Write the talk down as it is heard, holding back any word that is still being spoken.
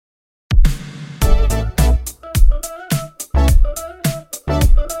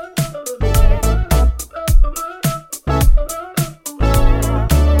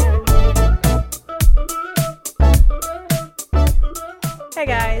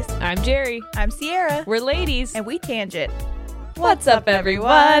guys. I'm Jerry. I'm Sierra. We're ladies. And we tangent. What's up,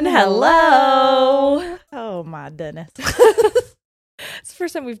 everyone? Hello. Oh, my goodness. It's the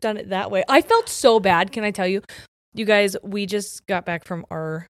first time we've done it that way. I felt so bad. Can I tell you? You guys, we just got back from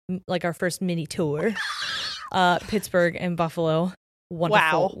our first mini tour. Pittsburgh and Buffalo.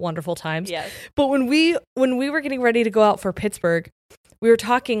 Wonderful times. Yes. But when we were getting ready to go out for Pittsburgh, we were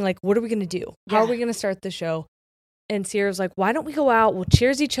talking like, what are we going to do? How are we going to start the show? And Sierra was like, why don't we go out? We'll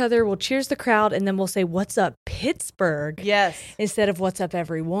cheers each other. We'll cheers the crowd. And then we'll say, what's up, Pittsburgh? Yes. Instead of what's up,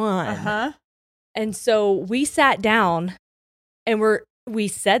 everyone. Uh-huh. And so we sat down and we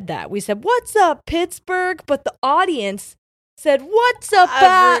said that. We said, what's up, Pittsburgh? But the audience said, what's up,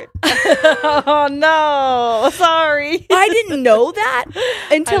 Oh, no. Sorry. I didn't know that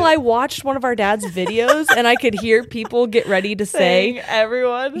until I watched one of our dad's videos and I could hear people get ready to say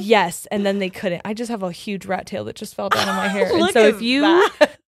everyone. Yes, and then they couldn't. I just have a huge rat tail that just fell down in my hair. And Look so at if you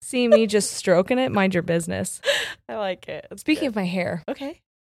that. see me just stroking it, mind your business. I like it. Speaking of my hair, okay,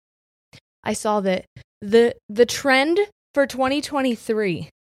 I saw that the trend for 2023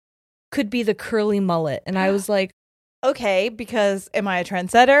 could be the curly mullet. And I was like, okay, because am I a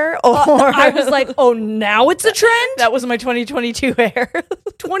trendsetter? Or I was like, oh, now it's a trend? That was my 2022 hair.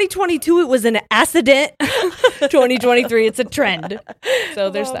 2022, it was an accident. 2023, it's a trend. So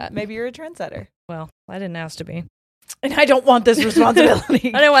there's that. Maybe you're a trendsetter. Well, I didn't ask to be. And I don't want this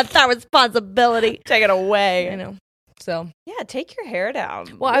responsibility. I didn't want that responsibility. Take it away. I know. So yeah, take your hair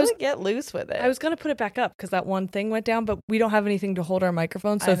down. Well, I was get loose with it. I was going to put it back up because that one thing went down, but we don't have anything to hold our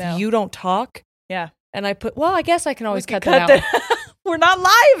microphone. So I know. if you don't talk, yeah. And I I guess I can always cut that out. We're not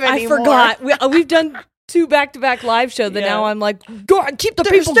live anymore. I forgot. We've done 2 back-to-back live shows that now I'm like, go on, keep the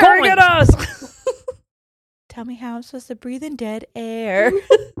people staring going at us. Tell me how I'm supposed to breathe in dead air.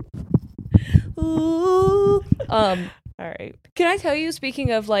 Ooh. All right. Can I tell you,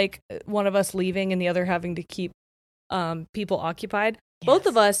 speaking of like one of us leaving and the other having to keep people occupied, both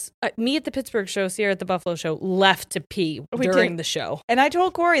of us, me at the Pittsburgh show, Sierra at the Buffalo show, left to pee during the show. And I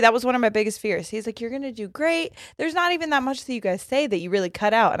told Corey that was one of my biggest fears. He's like, you're going to do great. There's not even that much that you guys say that you really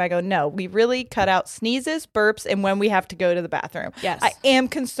cut out. And I go, no, we really cut out sneezes, burps, and when we have to go to the bathroom. Yes. I am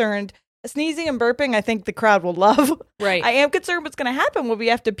concerned. Sneezing and burping, I think the crowd will love. Right. I am concerned what's going to happen when we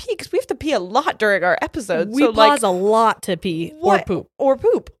have to pee because we have to pee a lot during our episodes. We pause a lot to pee or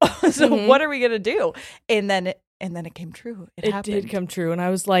poop. So what are we going to do? And then it came true. It did come true. And I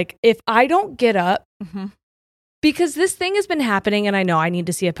was like, if I don't get up, because this thing has been happening and I know I need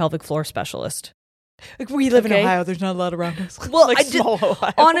to see a pelvic floor specialist. Like, we live in Ohio. There's not a lot around us. Well, like small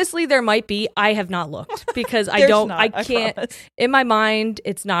Ohio. Honestly, there might be. I have not looked because I can't. In my mind,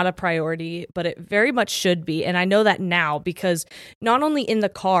 it's not a priority, but it very much should be. And I know that now because not only in the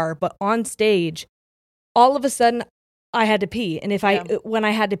car, but on stage, all of a sudden, I had to pee. And when I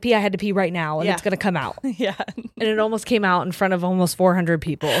had to pee right now and it's going to come out. Yeah. And it almost came out in front of almost 400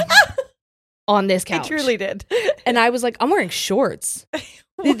 people on this couch. It truly did. And I was like, I'm wearing shorts.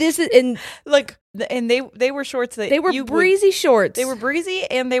 This is and they were shorts that they were breezy shorts. They were breezy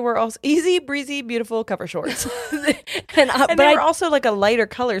and they were also easy, breezy, beautiful cover shorts. and they were also like a lighter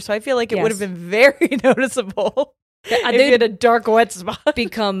color, so I feel like it would have been very noticeable. If you had a dark wet spot.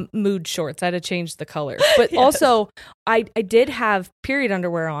 Become mood shorts. I had to change the color. But also, I did have period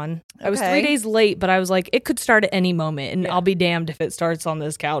underwear on. I was 3 days late, but I was like, it could start at any moment, and I'll be damned if it starts on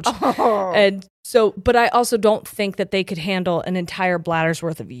this couch. Oh. And so, but I also don't think that they could handle an entire bladder's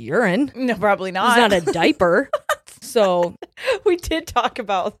worth of urine. No, probably not. It's not a diaper. So we did talk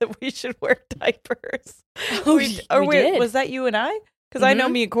about that we should wear diapers. We did. Was that you and I? Because I know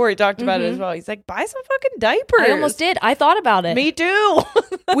me and Corey talked about it as well. He's like, buy some fucking diapers. I almost did. I thought about it. Me too.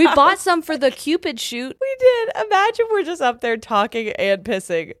 We bought some for the Cupid shoot. We did. Imagine we're just up there talking and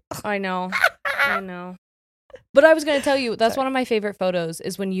pissing. I know. But I was going to tell you, that's one of my favorite photos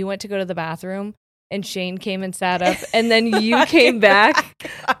is when you went to go to the bathroom and Shane came and sat up and then you came back.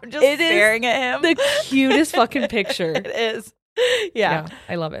 I'm just staring at him. The cutest fucking picture. It is. Yeah,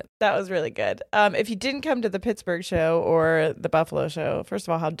 I love it. That was really good. If you didn't come to the Pittsburgh show or the Buffalo show, first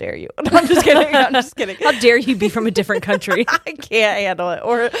of all, how dare you? No, I'm just kidding. How dare you be from a different country? I can't handle it.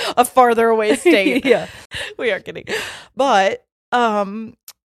 Or a farther away state. Yeah. We are kidding. But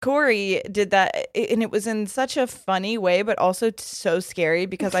Corey did that, and it was in such a funny way, but also so scary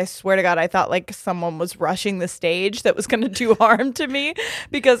because I swear to God, I thought like someone was rushing the stage that was going to do harm to me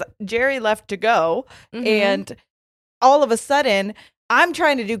because Jerry left to go, and all of a sudden, I'm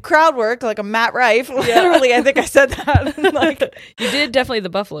trying to do crowd work like a Matt Rife. Literally, I think I said that. Like, you did definitely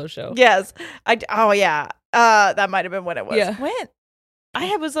the Buffalo show. Yes. That might have been when it was. Yeah. When?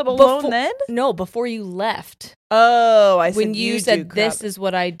 I was alone then? No, before you left. Oh, I see. When you said, this is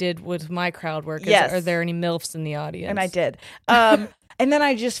what I did with my crowd work. Yes. Are there any MILFs in the audience? And I did. And then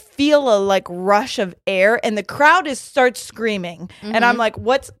I just feel a like rush of air and the crowd starts screaming. Mm-hmm. And I'm like,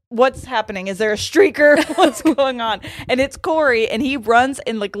 what's happening? Is there a streaker? What's going on? And it's Corey and he runs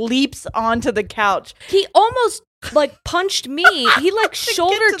and like leaps onto the couch. He almost like punched me. He like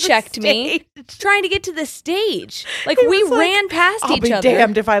shoulder checked me trying to get to the stage. Like we ran past each other. I'll be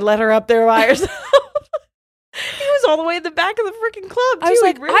damned if I let her up there by herself. He was all the way in the back of the freaking club. I was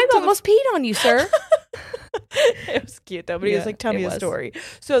like, I almost peed on you, sir. It was cute though, but he was like, tell me a story.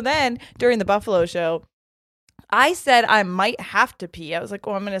 So then during the Buffalo show, I said I might have to pee. I was like,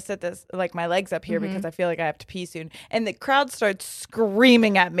 I'm going to sit like my legs up here because I feel like I have to pee soon. And the crowd starts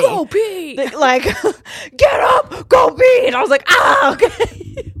screaming at me. Go pee! Like, get up, go pee! And I was like,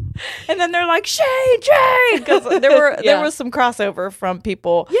 okay. And then they're like, Shane, because there was some crossover from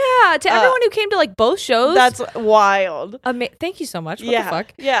people. Yeah, to everyone who came to like both shows. That's wild. Thank you so much. What the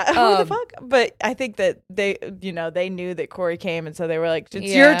fuck? Yeah, what the fuck? But I think that they knew that Corey came, and so they were like,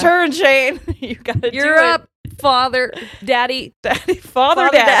 it's your turn, Shane. You got to do it. You're up, father, daddy. Father,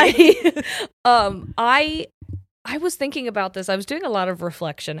 daddy. I was thinking about this. I was doing a lot of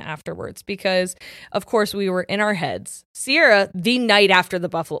reflection afterwards because, of course, we were in our heads. Sierra, the night after the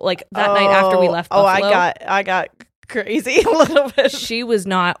Buffalo, like that night after we left Buffalo. I got crazy a little bit. She was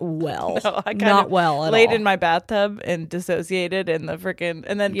not well. No, I not well at laid all. in my bathtub and dissociated and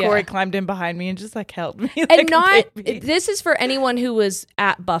then Corey climbed in behind me and just like held me. And this is for anyone who was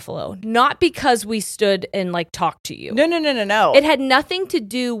at Buffalo, not because we stood and like talked to you. No. It had nothing to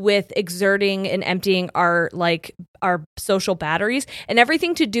do with exerting and emptying our social batteries and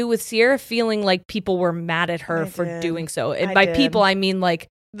everything to do with Sierra feeling like people were mad at her for doing so. And by people, I mean like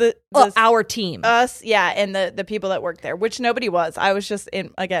our team, us, and the people that work there, which nobody was. I was just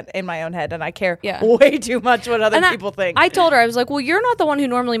in my own head, and I care way too much what other people think. I told her, I was like, well, you're not the one who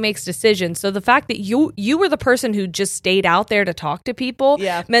normally makes decisions, so the fact that you were the person who just stayed out there to talk to people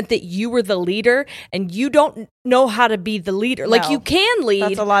meant that you were the leader, and you don't know how to be the leader. Like you can lead,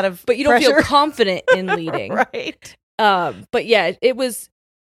 that's a lot of but you don't feel confident in leading, right? But yeah, it was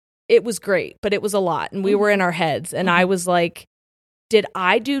great, but it was a lot, and we were in our heads, and I was like, did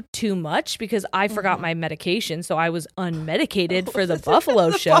I do too much? Because I forgot my medication, so I was unmedicated for the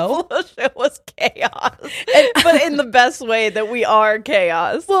Buffalo show. Buffalo show was chaos, but in the best way that we are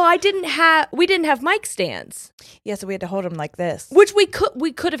chaos. Well, we didn't have mic stands. Yeah, so we had to hold them like this. Which we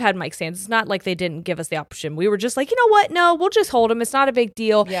could have had mic stands. It's not like they didn't give us the option. We were just like, you know what? No, we'll just hold them. It's not a big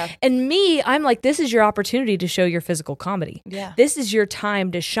deal. Yeah. And I'm like, this is your opportunity to show your physical comedy. Yeah. This is your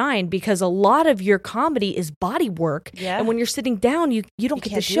time to shine because a lot of your comedy is body work. Yeah. And when you're sitting down, you don't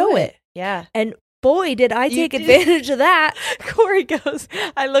get to show it. Yeah. And boy, did I take advantage of that. Corey goes,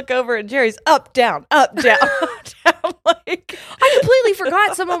 I look over and Jerry's up, down, up, down, up, down. Like, I completely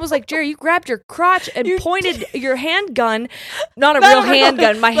forgot. Someone was like, Jerry, you grabbed your crotch and pointed your handgun, not a real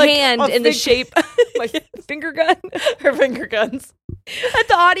handgun, my hand in the shape, my finger gun. Her finger guns. At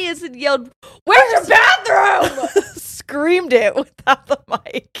the audience and yelled, where's your bathroom? Screamed it without the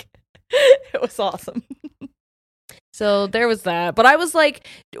mic. It was awesome. So there was that. But I was like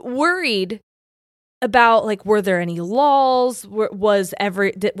worried about like, were there any lulls? Was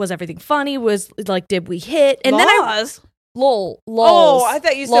everything funny? Was like, did we hit? And laws? Then lulls. Oh, I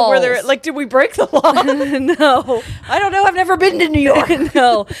thought you said were there like, did we break the law? No, I don't know. I've never been to New York.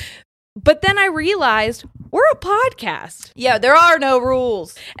 No. But then I realized we're a podcast. Yeah, there are no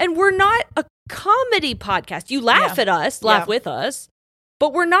rules. And we're not a comedy podcast. You laugh at us, laugh with us.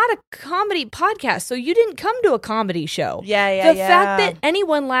 But we're not a comedy podcast, so you didn't come to a comedy show. The fact that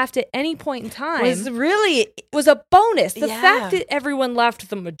anyone laughed at any point in time was a bonus. The fact that everyone laughed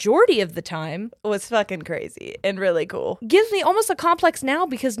the majority of the time was fucking crazy and really cool. Gives me almost a complex now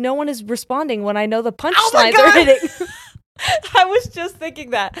because no one is responding when I know the punchlines are hitting. I was just thinking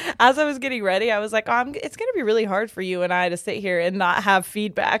that as I was getting ready, I was like, it's going to be really hard for you and I to sit here and not have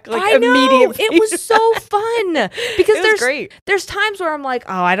feedback. Like, I know. Immediate feedback. It was so fun because great. There's times where I'm like,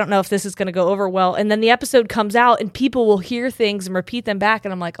 oh, I don't know if this is going to go over well. And then the episode comes out and people will hear things and repeat them back.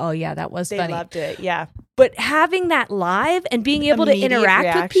 And I'm like, oh, yeah, that was funny. They loved it. Yeah. But having that live and being able to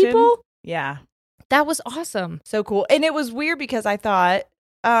interact with people. Yeah. That was awesome. So cool. And it was weird because I thought,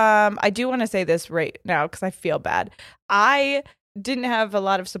 I do want to say this right now because I feel bad. I didn't have a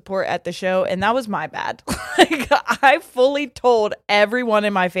lot of support at the show, and that was my bad. Like, I fully told everyone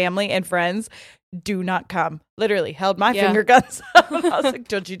in my family and friends, do not come. Literally held my finger guns up. I was like,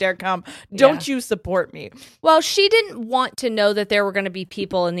 don't you dare come. Don't you support me. Well, she didn't want to know that there were going to be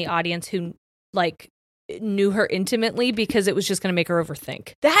people in the audience who, like, knew her intimately because it was just going to make her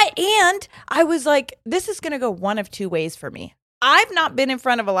overthink. That, and I was like, this is going to go one of two ways for me. I've not been in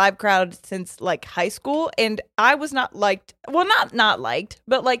front of a live crowd since like high school, and I was not liked. Well, not liked,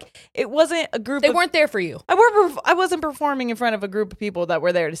 but like it wasn't a group. They weren't there for you. I wasn't performing in front of a group of people that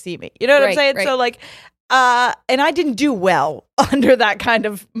were there to see me. You know what I'm saying? Right. So like, and I didn't do well under that kind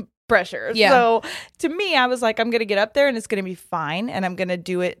of pressure. Yeah. So to me, I was like, I'm going to get up there and it's going to be fine. And I'm going to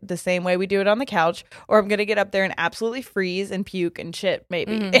do it the same way we do it on the couch, or I'm going to get up there and absolutely freeze and puke and shit,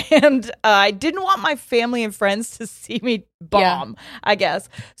 maybe. Mm-hmm. And I didn't want my family and friends to see me bomb, I guess.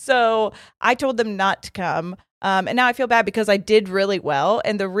 So I told them not to come. And now I feel bad because I did really well.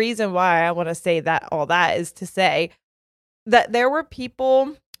 And the reason why I want to say that all that is to say that there were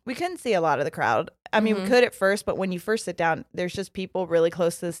people, we couldn't see a lot of the crowd. I mean, we could at first, but when you first sit down, there's just people really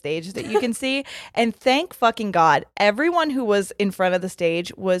close to the stage that you can see. And thank fucking God, everyone who was in front of the stage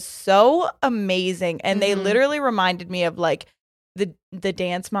was so amazing. And they literally reminded me of like the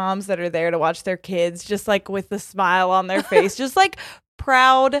dance moms that are there to watch their kids, just like with the smile on their face, just like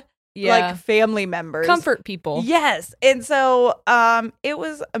proud, like family members. Comfort people. Yes. And so it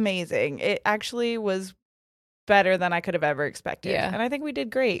was amazing. It actually was better than I could have ever expected. Yeah. And I think we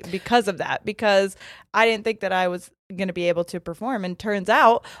did great because of that, because I didn't think that I was going to be able to perform. And turns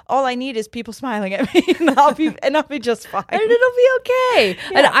out all I need is people smiling at me and I'll be just fine. And it'll be okay.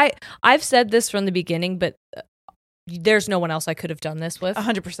 Yeah. And I've said this from the beginning, but there's no one else I could have done this with.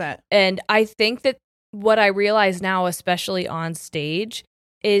 100%. And I think that what I realize now, especially on stage,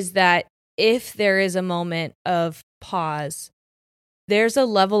 is that if there is a moment of pause, there's a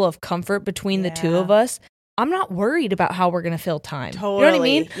level of comfort between the two of us. I'm not worried about how we're going to fill time. Totally. You know what I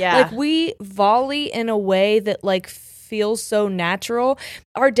mean? Yeah. Like we volley in a way that like feels so natural.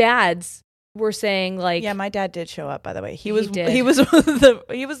 Our dads were saying like, yeah, my dad did show up, by the way. He was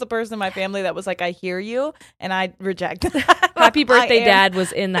the person in my family that was like, I hear you, and I rejected that. Happy birthday dad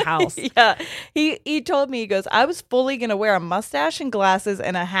was in the house. Yeah. He told me, he goes, I was fully gonna wear a mustache and glasses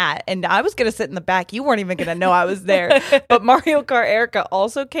and a hat, and I was gonna sit in the back. You weren't even gonna know I was there. But Mario Kart Erica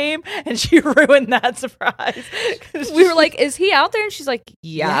also came, and she ruined that surprise. We were like, is he out there? And she's like,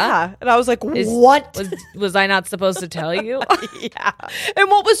 yeah. And I was like, what? Was I not supposed to tell you? Yeah. And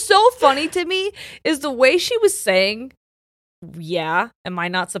what was so funny to me is the way she was saying, yeah, am I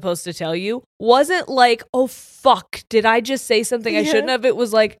not supposed to tell you? Wasn't like, oh fuck, did I just say something I shouldn't have? It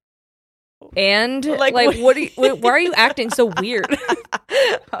was like, and like what are you, why are you acting so weird?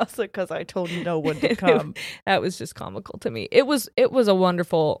 Also, because I told no one to come. That was just comical to me. It was a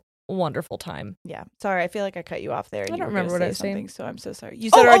wonderful time. Yeah. Sorry, I feel like I cut you off there. And I don't remember what I was saying. So I'm so sorry.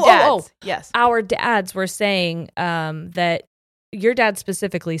 You said our dads. Yes. Our dads were saying that your dad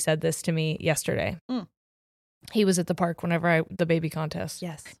specifically said this to me yesterday. He was at the park whenever the baby contest.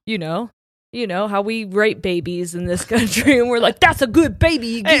 Yes. You know how we rate babies in this country, and we're like, that's a good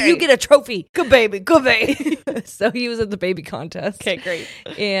baby. You get a trophy. Good baby. So he was at the baby contest. Okay, great.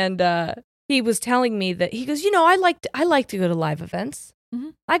 And he was telling me that he goes, I like to go to live events.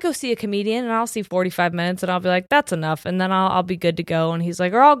 I go see a comedian and I'll see 45 minutes and I'll be like, that's enough. And then I'll be good to go. And he's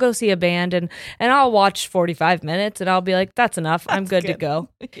like, or I'll go see a band and I'll watch 45 minutes and I'll be like, that's enough. I'm good to go.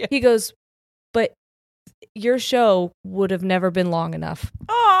 Yeah. He goes, but your show would have never been long enough.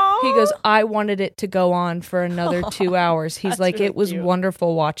 Aww. He goes, I wanted it to go on for another 2 hours. He's like, really it was cute.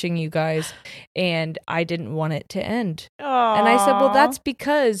 Wonderful watching you guys. And I didn't want it to end. Aww. And I said, well, that's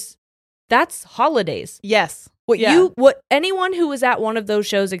because that's holidays. Yes. What anyone who was at one of those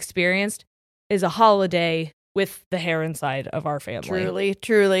shows experienced is a holiday with the hair inside of our family.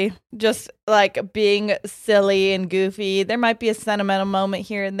 Truly. Just like being silly and goofy. There might be a sentimental moment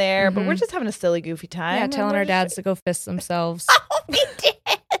here and there, but we're just having a silly, goofy time. Yeah, telling our dads to go fist themselves. Oh, we did.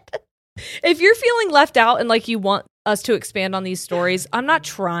 If you're feeling left out and like you want us to expand on these stories, I'm not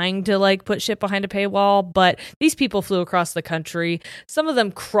trying to like put shit behind a paywall, but these people flew across the country. Some of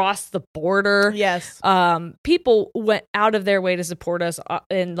them crossed the border. Yes. People went out of their way to support us,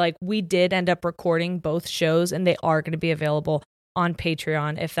 and like we did end up recording both shows, and they are going to be available on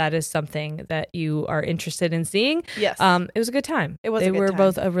Patreon if that is something that you are interested in seeing. Yes. It was a good time. They were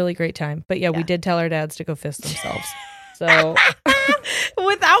both a really great time. But yeah, we did tell our dads to go fist themselves. So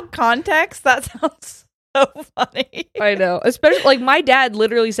without context, that sounds so funny. I know. Especially like my dad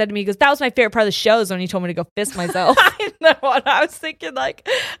literally said to me, he goes, that was my favorite part of the show is when he told me to go fist myself. I know. And I was thinking like,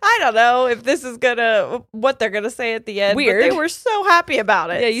 I don't know if this is what they're gonna say at the end. Weird. But they were so happy about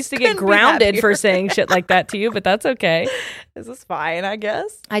it. Yeah, I used to get grounded for saying shit like that to you, but that's okay. This is fine, I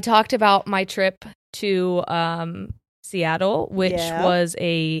guess. I talked about my trip to Seattle, which was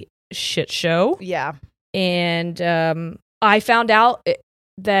a shit show. Yeah. And I found out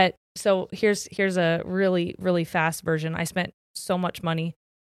that So here's a really, really fast version. I spent so much money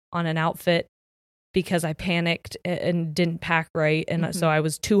on an outfit because I panicked and didn't pack right. And so I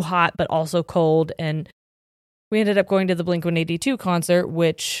was too hot, but also cold. And we ended up going to the Blink-182 concert,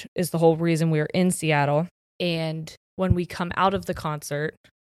 which is the whole reason we were in Seattle. And when we come out of the concert,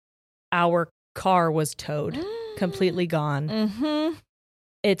 our car was towed, completely gone. Mm-hmm.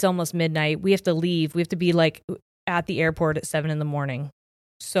 It's almost midnight. We have to leave. We have to be like at the airport at 7 a.m.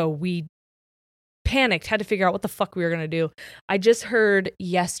 So we panicked, had to figure out what the fuck we were going to do. I just heard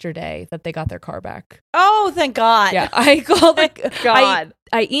yesterday that they got their car back. Oh, thank God. Yeah, I called. God.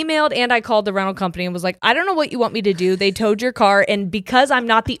 I emailed and I called the rental company and was like, I don't know what you want me to do. They towed your car, and because I'm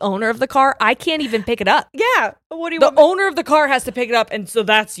not the owner of the car, I can't even pick it up. Yeah. What do you the want? The owner of the car has to pick it up, and so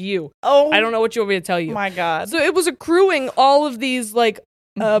that's you. Oh. I don't know what you want me to tell you. My God. So it was accruing all of these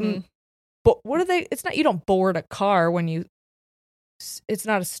but what are they? It's not, you don't board a car when you, it's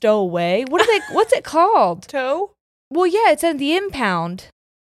not a stowaway. What's it called? Tow? Well, yeah, it's at the impound.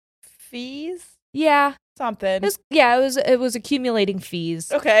 Fees? Yeah. Something. It was accumulating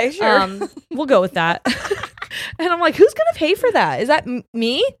fees. Okay, sure. We'll go with that. And I'm like, who's gonna pay for that? Is that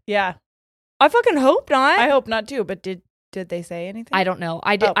me? Yeah. I fucking hope not. I hope not too, but did they say anything? I don't know.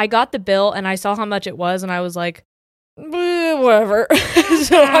 I got the bill and I saw how much it was and I was like, whatever.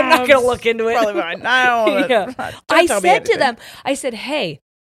 So I'm not gonna look into it. Probably fine. I don't I said to them, I said, hey,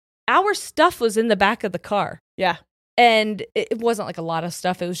 our stuff was in the back of the car. Yeah. And it wasn't like a lot of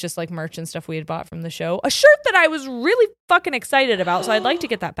stuff. It was just like merch and stuff we had bought from the show. A shirt that I was really fucking excited about, so I'd like to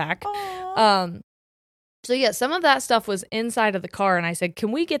get that back. So yeah, some of that stuff was inside of the car, and I said,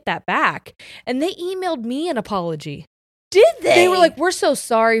 can we get that back? And they emailed me an apology. Did they? They were like, we're so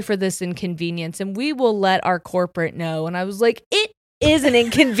sorry for this inconvenience, and we will let our corporate know. And I was like, it is an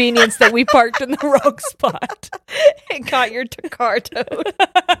inconvenience that we parked in the wrong spot. It got your car towed.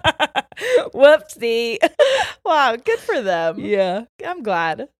 Whoopsie. Wow, good for them. Yeah. I'm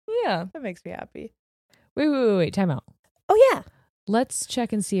glad. Yeah. That makes me happy. Wait, time out. Oh, yeah. Let's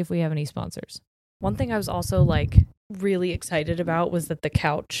check and see if we have any sponsors. One thing I was also like really excited about was that the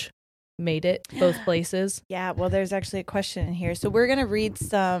couch made it both places. Yeah, well, there's actually a question in here. So we're going to read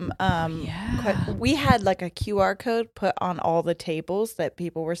some we had like a QR code put on all the tables that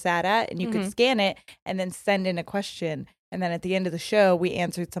people were sat at, and you could scan it and then send in a question, and then at the end of the show we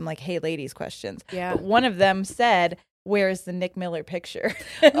answered some like hey ladies questions. Yeah. But one of them said, where's the Nick Miller picture?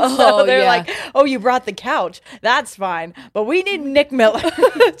 So they're like, oh, you brought the couch, that's fine, but we need Nick Miller.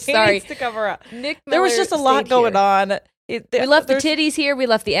 Sorry, needs to cover up. Nick Miller, there was just a lot going on. We left the titties here. We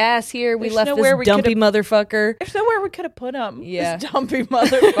left the ass here. We left this dumpy motherfucker. There's nowhere we could have put him. Yeah. This dumpy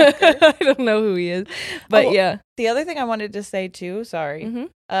motherfucker. I don't know who he is. But yeah. The other thing I wanted to say too, sorry.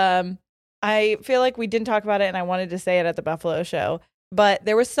 I feel like we didn't talk about it and I wanted to say it at the Buffalo show. But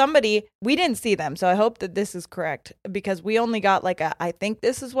there was somebody, we didn't see them. So I hope that this is correct because we only got like I think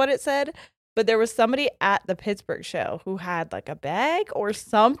this is what it said. But there was somebody at the Pittsburgh show who had like a bag or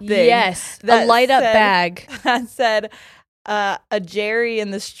something. Yes, a light up bag that said, a Jerry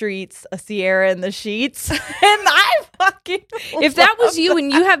in the streets, a Sierra in the sheets. And I fucking if that was you and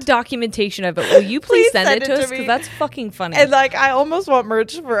you have documentation of it, will you please send it to us? Because that's fucking funny. And like, I almost want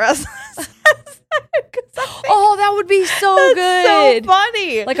merch for us. Oh, that would be so good. So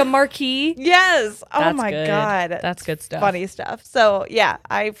funny. Like a marquee. Yes. Oh that's my good. God. That's good stuff. Funny stuff. So yeah,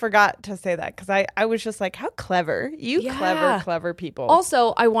 I forgot to say that because I was just like, how clever. Clever people.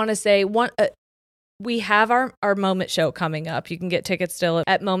 Also, I want to say we have our moment show coming up. You can get tickets still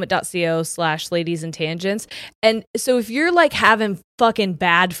at moment.co/ladies and tangents. And so if you're like having fucking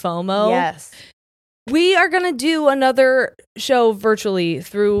bad FOMO, yes, we are going to do another show virtually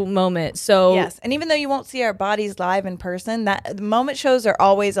through Moment. So yes, and even though you won't see our bodies live in person, that the Moment shows are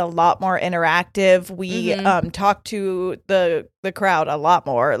always a lot more interactive. We talk to the crowd a lot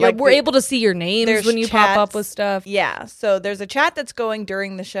more. Like we're able to see your names when you pop up with stuff. Yeah, so there's a chat that's going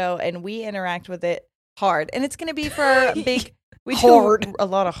during the show, and we interact with it hard, and it's going to be for our big. We do a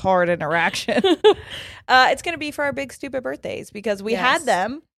lot of hard interaction. It's going to be for our big stupid birthdays because we had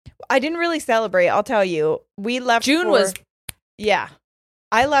them. I didn't really celebrate. I'll tell you. We left. Yeah,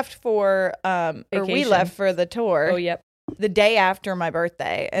 I left for or we left for the tour. Oh, yep. The day after my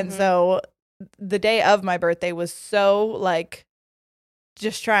birthday, and so the day of my birthday was so like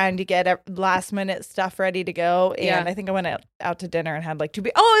just trying to get last minute stuff ready to go. And I think I went out to dinner and had like 2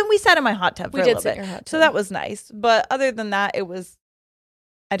 Oh, and we sat in my hot tub for a little bit. So that was nice. But other than that, it was,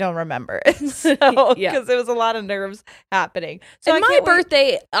 I don't remember it. So, because there was a lot of nerves happening. So and my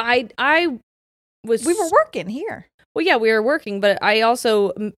birthday, I was. We were working here. Well, yeah, we were working, but I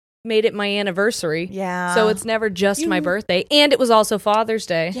also made it my anniversary. Yeah. So it's never just my birthday. And it was also Father's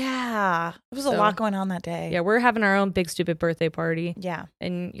Day. Yeah. It was a lot going on that day. Yeah, we're having our own big stupid birthday party. Yeah.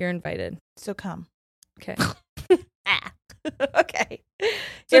 And you're invited. So come. Okay. Okay.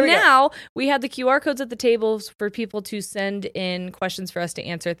 So now we had the QR codes at the tables for people to send in questions for us to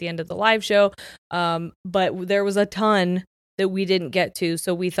answer at the end of the live show. But there was a ton that we didn't get to,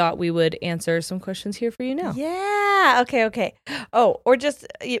 so we thought we would answer some questions here for you now. Yeah. Okay. Oh, or just,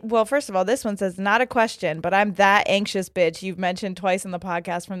 well, first of all, this one says, not a question, but I'm that anxious bitch you've mentioned twice in the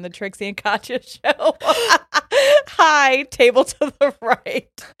podcast from the Trixie and Katya show. Hi, table to the right.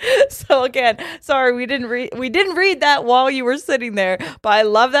 So again, sorry, we didn't read that while you were sitting there, but I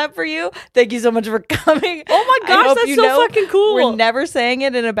love that for you. Thank you so much for coming. Oh my gosh, that's so fucking cool. We're never saying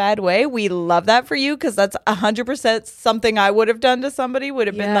it in a bad way. We love that for you because that's 100% something I would have done to somebody. Would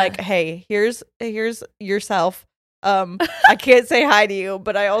have been like, hey, here's yourself. I can't say hi to you,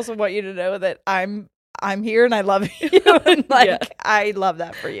 but I also want you to know that I'm here and I love you. And I love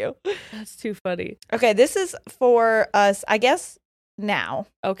that for you. That's too funny. Okay, this is for us, I guess, now.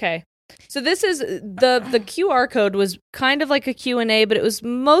 Okay. So this is the QR code was kind of like a Q&A, but it was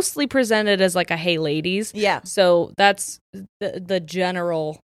mostly presented as like a hey ladies. Yeah. So that's the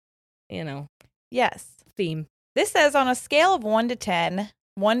general, yes, theme. This says on a scale of 1 to 10,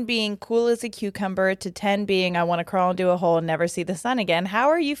 1 being cool as a cucumber to 10 being I want to crawl into a hole and never see the sun again. How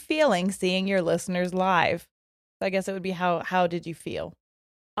are you feeling seeing your listeners live? So I guess it would be how did you feel?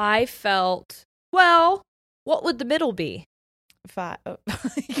 I felt, well, what would the middle be? 5.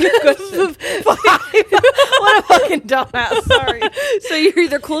 Good question. 5. What a fucking dumbass. Sorry. So you're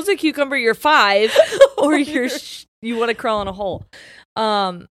either cool as a cucumber, you're 5, or you want to crawl in a hole.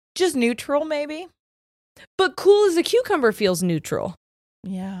 Just neutral, maybe. But cool as a cucumber feels neutral.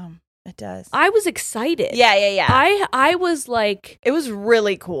 Yeah, it does. I was excited. Yeah. I was like, it was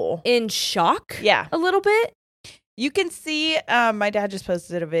really cool. In shock. Yeah, a little bit. You can see, my dad just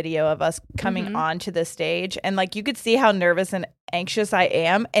posted a video of us coming onto the stage, and like you could see how nervous and anxious I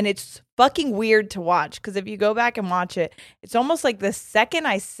am, and it's fucking weird to watch because if you go back and watch it, it's almost like the second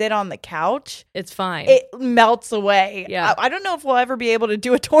I sit on the couch, it's fine. It melts away. Yeah, I don't know if we'll ever be able to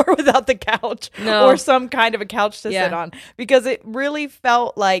do a tour without the couch or some kind of a couch to sit on because it really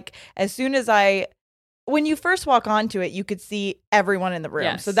felt like as soon as when you first walk onto it, you could see everyone in the room.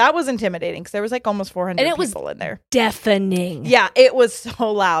 Yes. So that was intimidating because there was like almost 400 people in there. Deafening. Yeah, it was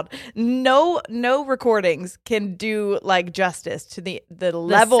so loud. No recordings can do like justice to the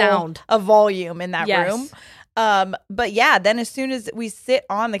level sound of volume in that room. But yeah, then as soon as we sit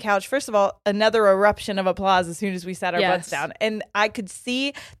on the couch, first of all, another eruption of applause as soon as we sat our butts down. And I could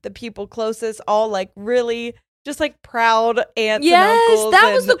see the people closest all like really just like proud aunts and uncles.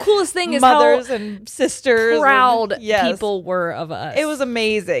 That was the coolest thing is mothers and sisters. Proud people were of us. It was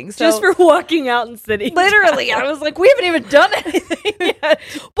amazing. So, just for walking out and sitting. Literally, I was like, we haven't even done anything yet.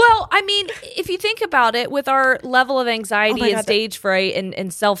 Well, I mean, if you think about it, with our level of anxiety and stage fright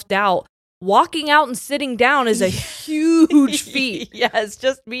and self-doubt, walking out and sitting down is a huge feat. Yes,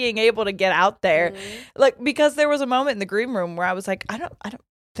 just being able to get out there. Like, because there was a moment in the green room where I was like, I don't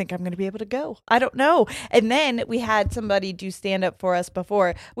think I'm going to be able to go. I don't know. And then we had somebody do stand up for us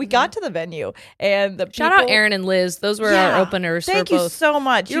before we got to the venue. And the shout out Aaron and Liz. Those were our openers. Thank for you both. So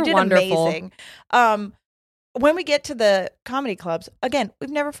much. You're you did wonderful. Amazing. When we get to the comedy clubs, again, we've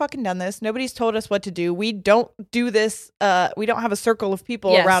never fucking done this. Nobody's told us what to do. We don't do this. We don't have a circle of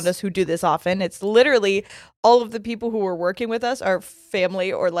people around us who do this often. It's literally all of the people who are working with us are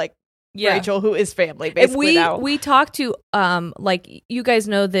family or like Rachel, who is family, basically. We talk to like you guys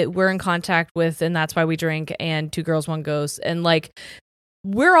know that we're in contact with, and that's why we drink, and Two Girls One Ghost, and like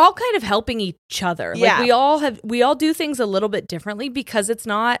we're all kind of helping each other. Like we all do things a little bit differently because it's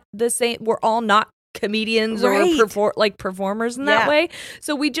not the same. We're all not comedians or performers in that way.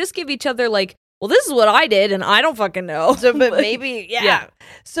 So we just give each other like, well, this is what I did, and I don't fucking know. So, but maybe,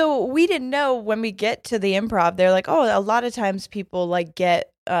 So we didn't know when we get to the improv. They're like, oh, a lot of times people like get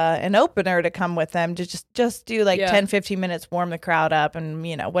an opener to come with them to just do like 10, 15 minutes, warm the crowd up and,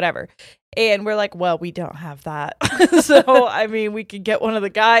 whatever. And we're like, well, we don't have that. So, I mean, we could get one of the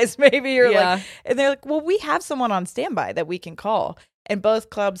guys maybe or like, and they're like, well, we have someone on standby that we can call. And both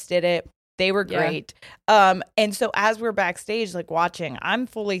clubs did it. They were great. And so as we're backstage, like watching, I'm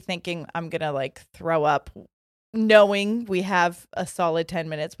fully thinking I'm going to like throw up knowing we have a solid 10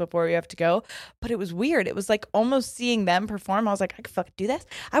 minutes before we have to go. But it was weird. It was like almost seeing them perform. I was like, I can fucking do this.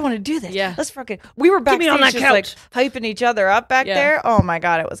 I want to do this. Yeah. Let's fucking, we were backstage on that just couch. like hyping each other up back there. Oh my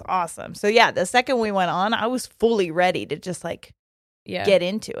God. It was awesome. So yeah, the second we went on, I was fully ready to just like get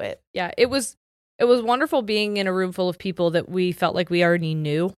into it. Yeah. It was wonderful being in a room full of people that we felt like we already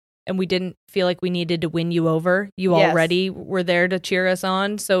knew. and we didn't feel like we needed to win you over. You already were there to cheer us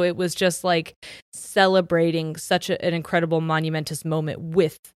on. So it was just like celebrating such an incredible, monumentous moment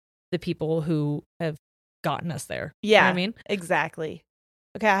with the people who have gotten us there. Yeah, you know what I mean? Exactly.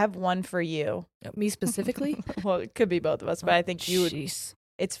 Okay, I have one for you. Me specifically? Well, it could be both of us, but I think you would. Jeez.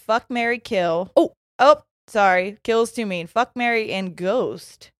 It's fuck, marry, kill. Oh, sorry. Kill's too mean. Fuck, marry, and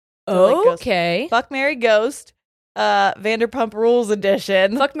ghost. So okay. Fuck, marry, ghost. Vanderpump Rules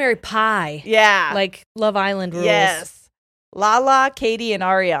edition. Fuck, marry, pie. Yeah. Like Love Island rules. Yes. Lala, Katie, and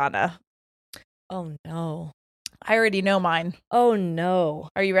Ariana. Oh, no. I already know mine. Oh, no.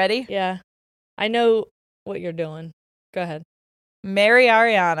 Are you ready? Yeah. I know what you're doing. Go ahead. Marry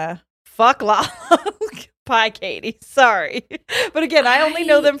Ariana. Fuck Lala. Pie Katie. Sorry. But again, I only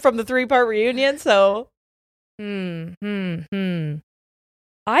know them from the 3-part reunion, so. I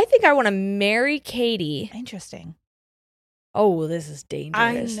think I want to marry Katie. Interesting. Oh, this is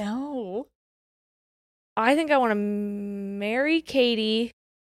dangerous. I know. I think I want to marry Katie.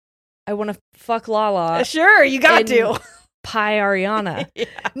 I want to fuck Lala. Sure, you got to. Pie Ariana. Yeah.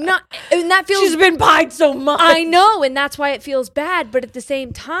 And that feels. She's been pied so much. I know, and that's why it feels bad. But at the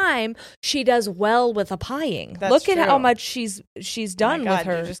same time, she does well with a pieing. Look at how much she's done with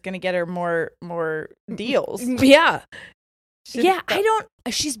her. You're just gonna get her more deals. Yeah.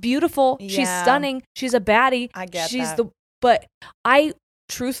 She's beautiful. Yeah. She's stunning. She's a baddie. I get that. But I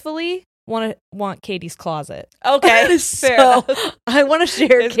truthfully want Katie's closet. Okay, fair enough. I want to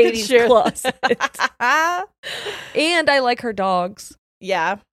share Katie's closet. And I like her dogs.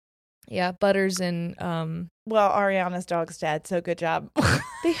 Yeah. Yeah, Butters and well, Ariana's dog's dead, so good job.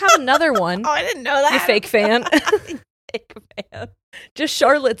 They have another one. Oh, I didn't know that. You fake fan. Fake fan. Just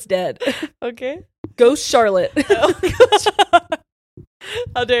Charlotte's dead. Okay. Ghost Charlotte.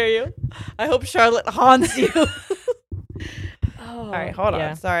 How dare you? I hope Charlotte haunts you. All right, hold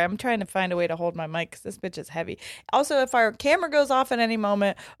on. Sorry, I'm trying to find a way to hold my mic because this bitch is heavy. Also, if our camera goes off at any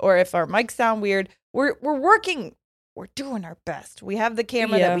moment or if our mics sound weird, we're working. We're doing our best. We have the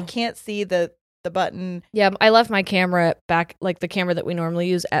camera that we can't see the button. Yeah, I left my camera back, like the camera that we normally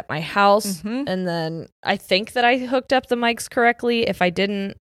use, at my house. Mm-hmm. And then I think that I hooked up the mics correctly. If I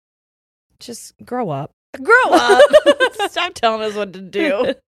didn't, just grow up. Grow up. Stop telling us what to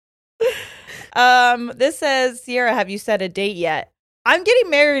do. This says, Sierra, have you set a date yet? I'm getting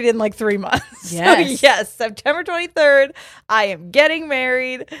married in like 3 months. Yes. So yes, September 23rd, I am getting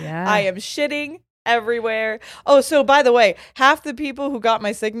married. Yeah. I am shitting everywhere. Oh, so by the way, half the people who got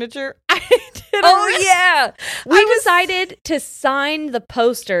my signature, I did. Yeah. We decided to sign the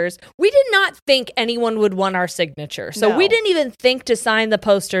posters. We did not think anyone would want our signature. So we didn't even think to sign the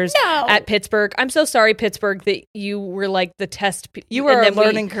posters at Pittsburgh. I'm so sorry, Pittsburgh, that you were like the test. You were a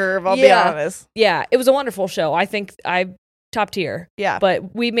learning curve, I'll be honest. Yeah. It was a wonderful show. I think top tier. Yeah.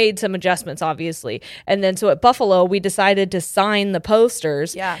 But we made some adjustments, obviously. And then so at Buffalo, we decided to sign the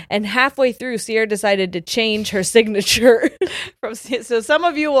posters. Yeah. And halfway through, Sierra decided to change her signature. So some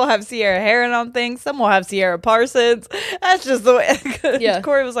of you will have Sierra Heron on things. Some will have Sierra Parsons. That's just the way. Yeah.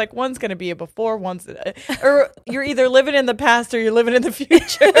 Corey was like, one's going to be a before, one's or you're either living in the past or you're living in the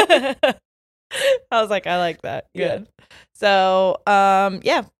future. I was like, I like that. Good. Yeah. So,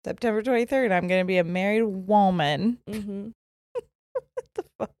 September 23rd, I'm going to be a married woman. Mm-hmm. What the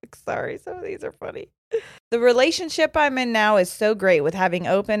fuck? Sorry, some of these are funny. The relationship I'm in now is so great with having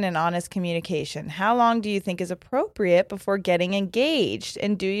open and honest communication. How long do you think is appropriate before getting engaged?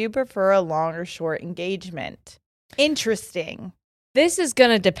 And do you prefer a long or short engagement? Interesting. This is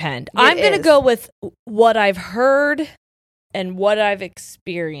going to depend. I'm going to go with what I've heard and what I've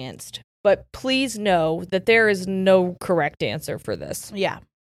experienced. But please know that there is no correct answer for this. Yeah.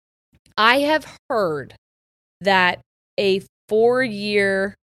 I have heard that a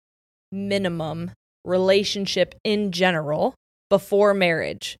 4-year minimum relationship in general before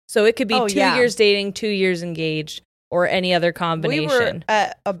marriage. So it could be 2 years dating, 2 years engaged, or any other combination. We were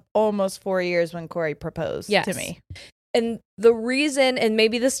at almost 4 years when Corey proposed to me. And the reason, and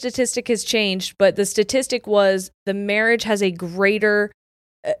maybe the statistic has changed, but the statistic was the marriage has a greater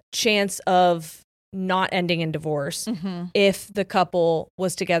chance of not ending in divorce if the couple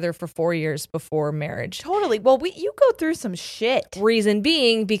was together for 4 years before marriage. Totally. Well, you go through some shit. Reason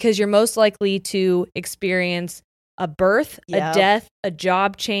being because you're most likely to experience a birth, a death, a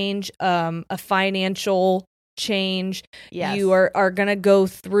job change, a financial change. Yes. You are going to go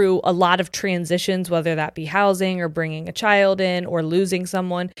through a lot of transitions, whether that be housing or bringing a child in or losing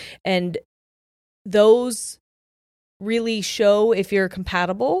someone. And those really show if you're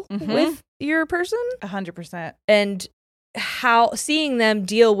compatible with your person. 100%. And how seeing them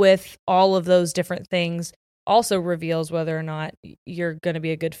deal with all of those different things also reveals whether or not you're going to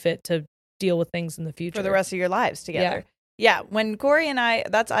be a good fit to deal with things in the future for the rest of your lives together. Yeah, when Corey and I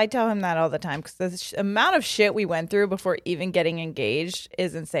tell him that all the time, because the amount of shit we went through before even getting engaged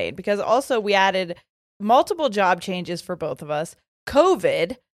is insane. Because also we added multiple job changes for both of us,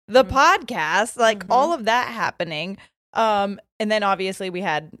 COVID, the podcast, like all of that happening. And then obviously we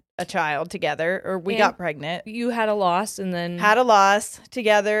had a child together, or we got pregnant. You had a loss, and then had a loss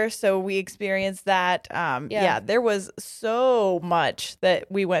together, so we experienced that. There was so much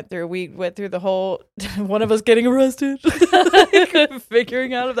that we went through. We went through the whole one of us getting arrested,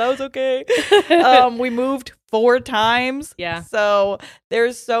 figuring out if that was okay. We moved 4 times. Yeah. So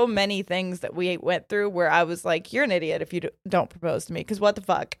there's so many things that we went through where I was like, you're an idiot if you don't propose to me, because what the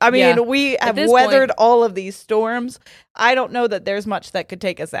fuck? I mean, we have weathered all of these storms. I don't know that there's much that could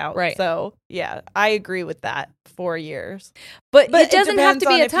take us out. Right. So, yeah, I agree with that. 4 years. But it doesn't have to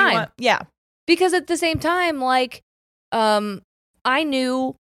be a time. Yeah. Because at the same time, like, I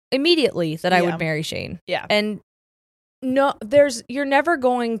knew immediately that I would marry Shane. Yeah. And you're never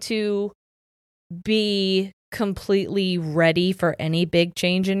going to be completely ready for any big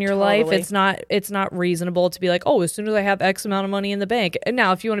change in your life. It's not reasonable to be like, oh, as soon as I have X amount of money in the bank. And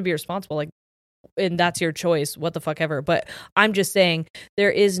now if you want to be responsible, like, and that's your choice, what the fuck ever. But I'm just saying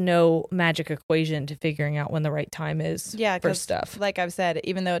there is no magic equation to figuring out when the right time is for stuff. Like I've said,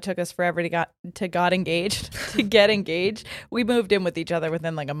 even though it took us forever to get engaged, we moved in with each other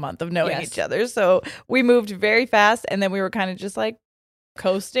within like a month of knowing each other. So we moved very fast, and then we were kind of just like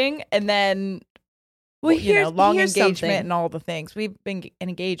coasting, and then long engagement something. And all the things. We've been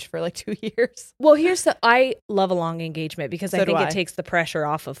engaged for like 2 years. Well, I love a long engagement because I think it takes the pressure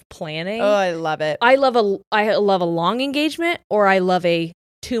off of planning. Oh, I love it. I love a long engagement, or I love a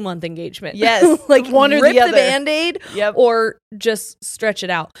 2-month engagement. Yes. Like one or rip the other. The Band-Aid or just stretch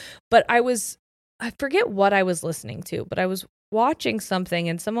it out. But I forget what I was listening to, but I was watching something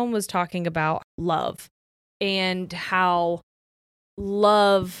and someone was talking about love and how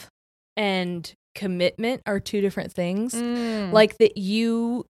love and commitment are 2 different things. Like that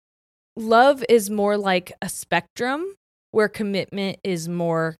love is more like a spectrum, where commitment is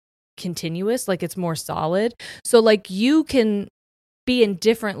more continuous, like it's more solid. So like you can be in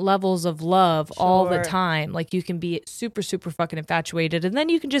different levels of love all the time. Like you can be super, super fucking infatuated, and then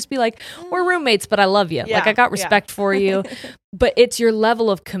you can just be like, we're roommates, but I love you. Like I got respect for you. But it's your level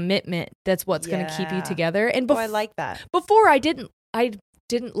of commitment that's what's going to keep you together. And I like that. Before I didn't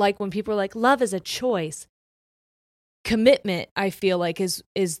like when people were like, love is a choice. Commitment, I feel like, is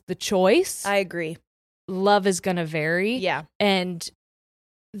the choice. I agree. Love is going to vary. Yeah. And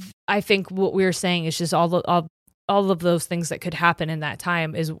I think what we were saying is just all of those things that could happen in that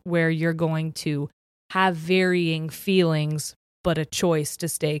time is where you're going to have varying feelings, but a choice to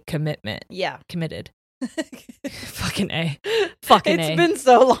stay committed. Fucking A. It's been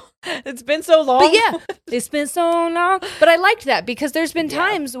so long. But yeah, it's been so long. But I liked that because there's been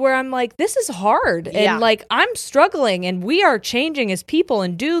times where I'm like, this is hard. And like, I'm struggling and we are changing as people.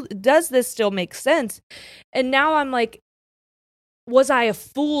 And does this still make sense? And now I'm like, was I a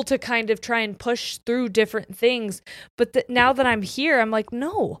fool to kind of try and push through different things? But now that I'm here, I'm like,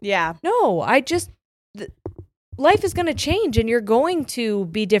 no. Yeah. No, life is going to change, and you're going to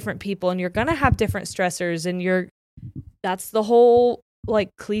be different people, and you're going to have different stressors, and that's the whole like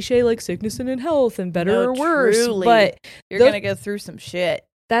cliche, like sickness and in health and better or worse. Truly. But you're going to go through some shit.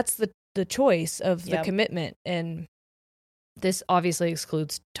 That's the choice of the commitment. And this obviously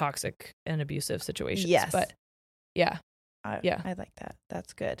excludes toxic and abusive situations. Yes. But yeah. I like that.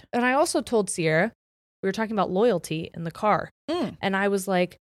 That's good. And I also told Sierra, we were talking about loyalty in the car. And I was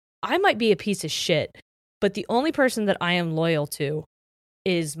like, I might be a piece of shit, but the only person that I am loyal to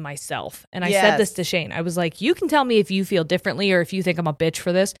is myself. And I said this to Shane. I was like, you can tell me if you feel differently or if you think I'm a bitch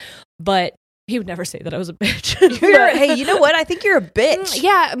for this, but he would never say that I was a bitch. Hey, you know what? I think you're a bitch.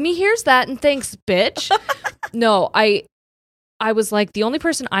 Yeah, me hears that and thanks, bitch. No, I was like, the only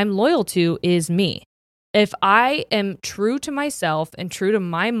person I'm loyal to is me. If I am true to myself and true to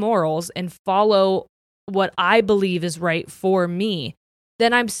my morals and follow what I believe is right for me,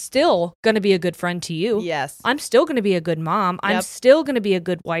 then I'm still going to be a good friend to you. Yes. I'm still going to be a good mom. Yep. I'm still going to be a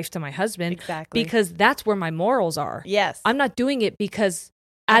good wife to my husband. Exactly. Because that's where my morals are. Yes. I'm not doing it because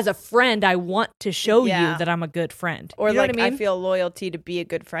as a friend, I want to show you that I'm a good friend. Or you know like, what I mean? I feel loyalty to be a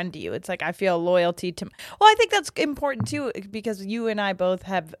good friend to you. It's like I feel loyalty to... Well, I think that's important too, because you and I both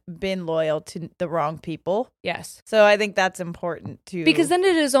have been loyal to the wrong people. Yes. So I think that's important too. Because then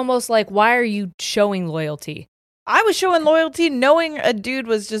it is almost like, why are you showing loyalty? I was showing loyalty knowing a dude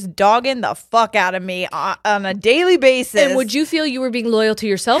was just dogging the fuck out of me on a daily basis. And would you feel you were being loyal to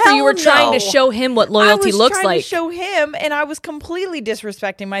yourself, or you were trying to show him what loyalty looks like? I was trying to show him, and I was completely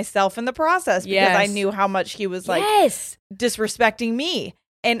disrespecting myself in the process because I knew how much he was like disrespecting me.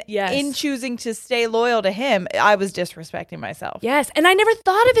 And in choosing to stay loyal to him, I was disrespecting myself. Yes, and I never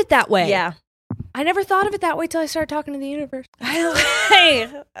thought of it that way. Yeah. I never thought of it that way till I started talking to the universe. Hey,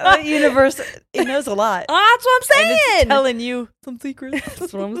 the universe, it knows a lot. That's what I'm saying. And it's telling you some secrets.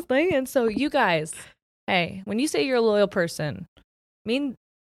 That's what I'm saying. So you guys, hey, when you say you're a loyal person,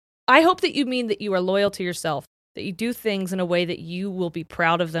 I hope that you mean that you are loyal to yourself, that you do things in a way that you will be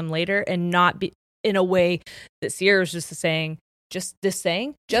proud of them later, and not be in a way that Sierra was just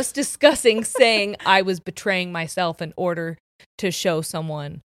discussing saying I was betraying myself in order to show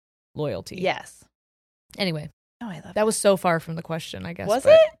someone loyalty. Yes. Anyway. Oh, I love that. Was so far from the question, I guess. Was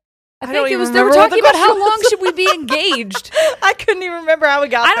it? I think it was. They were talking about how long should we be engaged. I couldn't even remember how we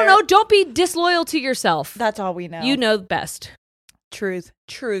got there. I don't know. Don't be disloyal to yourself. That's all we know. You know best. Truth.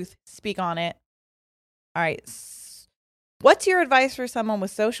 Speak on it. All right. What's your advice for someone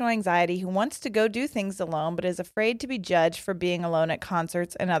with social anxiety who wants to go do things alone but is afraid to be judged for being alone at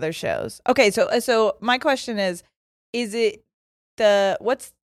concerts and other shows? Okay, so my question is it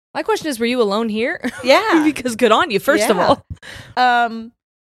my question is, were you alone here? Yeah. Because good on you, first of all.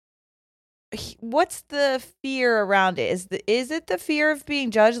 What's the fear around it? Is it the fear of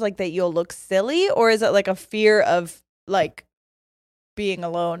being judged, like that you'll look silly, or is it like a fear of like being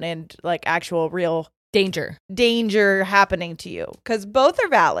alone and like actual real danger happening to you? Because both are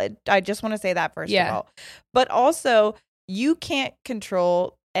valid. I just want to say that first of all. But also, you can't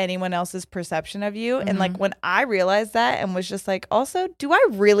control anyone else's perception of you. Mm-hmm. And like when I realized that and was just like, also, do I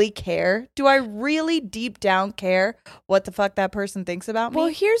really care? Do I really deep down care what the fuck that person thinks about me? Well,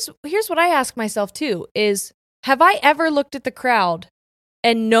 here's what I ask myself too is, have I ever looked at the crowd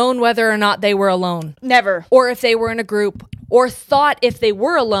and known whether or not they were alone? Never. Or if they were in a group, or thought if they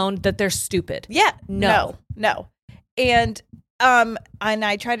were alone that they're stupid? Yeah. No. And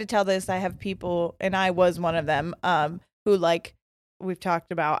I try to tell this, I have people, and I was one of them, who like, we've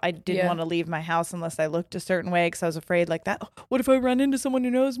talked about, I didn't want to leave my house unless I looked a certain way because I was afraid like that. What if I run into someone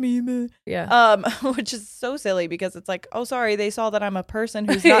who knows me? Yeah. Which is so silly because it's like, oh, sorry, they saw that I'm a person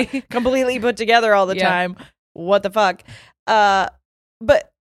who's not completely put together all the time. What the fuck?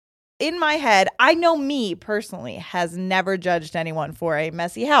 But in my head, I know me personally has never judged anyone for a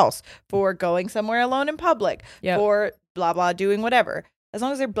messy house, for going somewhere alone in public, for blah, blah, doing whatever. As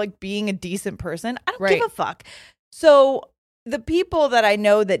long as they're like being a decent person, I don't give a fuck. So the people that I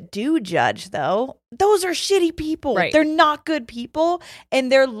know that do judge, though, those are shitty people. Right. They're not good people,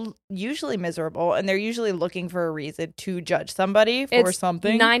 and they're usually miserable, and they're usually looking for a reason to judge somebody for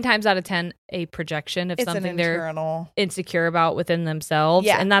something. 9 times out of 10, a projection of something they're insecure about within themselves,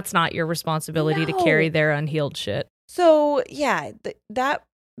 and that's not your responsibility to carry their unhealed shit. So, yeah, that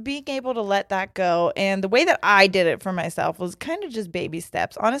being able to let that go, and the way that I did it for myself was kind of just baby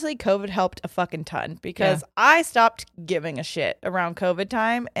steps. Honestly, COVID helped a fucking ton because I stopped giving a shit around COVID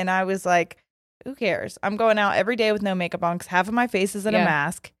time, and I was like, who cares? I'm going out every day with no makeup on because half of my face is in a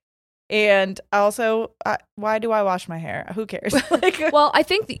mask. And also, why do I wash my hair? Who cares? Well, I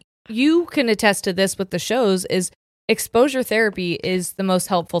think you can attest to this with the shows is exposure therapy is the most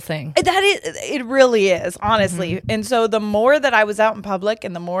helpful thing. It really is, honestly. Mm-hmm. And so the more that I was out in public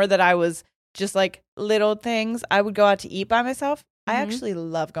and the more that I was just like little things, I would go out to eat by myself. I actually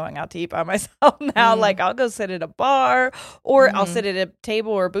love going out to eat by myself now. Like I'll go sit at a bar or I'll sit at a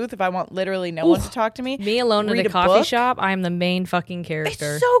table or a booth if I want literally no one to talk to me. Me alone in a coffee shop, I'm the main fucking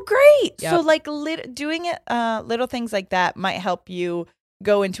character. It's so great. Yep. So like doing it, little things like that might help you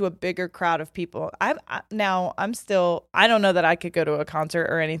go into a bigger crowd of people. I don't know that I could go to a concert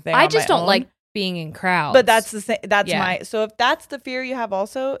or anything. I just don't like being in crowds. But that's the thing. So if that's the fear you have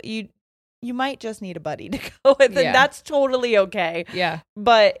also, you might just need a buddy to go with, and that's totally okay. Yeah.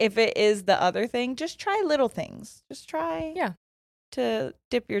 But if it is the other thing, just try little things. Just try to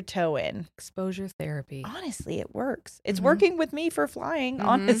dip your toe in. Exposure therapy. Honestly, it works. It's working with me for flying,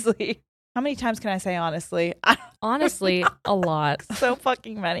 honestly. How many times can I say honestly? Honestly, a lot. So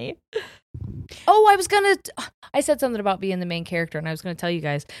fucking many. Oh, I said something about being the main character, and I was going to tell you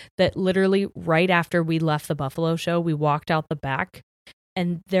guys that literally right after we left the Buffalo show, we walked out the back,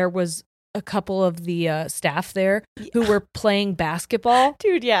 and there was a couple of the staff there who were playing basketball.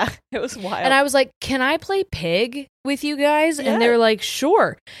 Dude, yeah. It was wild. And I was like, can I play pig with you guys? Yeah. And they're like,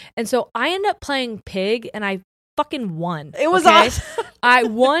 sure. And so I ended up playing pig, and I fucking won. It was awesome. I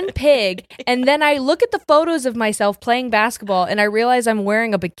won pig, and then I look at the photos of myself playing basketball, and I realize I'm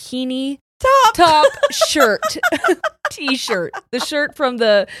wearing a bikini top shirt, t-shirt, the shirt from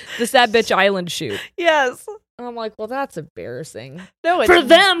the Sad Bitch Island shoot. Yes. And I'm like, well, that's embarrassing. No, it's for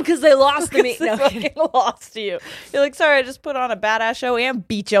them because they lost to me. No, fucking lost to you. You're like, sorry, I just put on a badass show and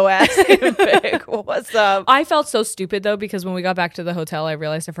beat your ass even big. What's up? I felt so stupid though because when we got back to the hotel, I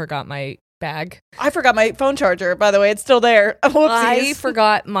realized I forgot my bag. I forgot my phone charger. By the way, it's still there. Whoopsies. I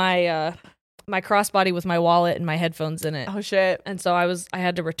forgot my my crossbody with my wallet and my headphones in it. Oh shit! And so I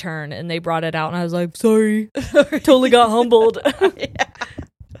had to return, and they brought it out, and I was like, sorry, totally got humbled. Yeah.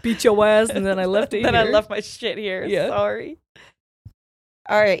 Beat your ass, and then I left it. Then I left my shit here. Yeah. Sorry.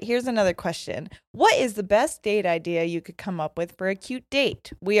 All right, here's another question. What is the best date idea you could come up with for a cute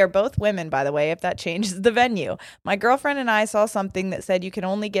date? We are both women, by the way, if that changes the venue. My girlfriend and I saw something that said you can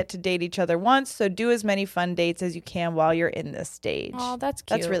only get to date each other once, so do as many fun dates as you can while you're in this stage. Oh, that's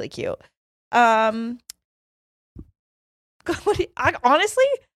cute. That's really cute. Honestly,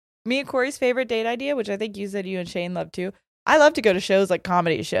 me and Corey's favorite date idea, which I think you said you and Shane love too. I love to go to shows like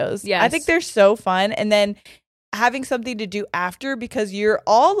comedy shows. Yes. I think they're so fun. And then having something to do after because you're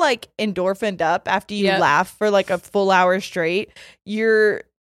all like endorphined up after you laugh for like a full hour straight. You're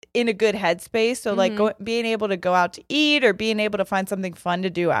in a good headspace. So like being able to go out to eat or being able to find something fun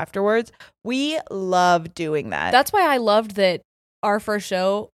to do afterwards. We love doing that. That's why I loved that our first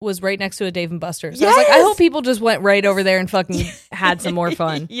show was right next to a Dave & Buster's. Yes! I was like, I hope people just went right over there and fucking had some more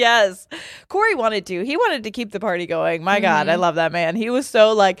fun. Yes. Corey wanted to. He wanted to keep the party going. My God, I love that man. He was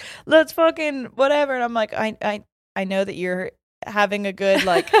so like, let's fucking whatever. And I'm like, I know that you're having a good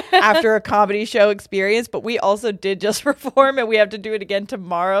like after a comedy show experience, but we also did just perform and we have to do it again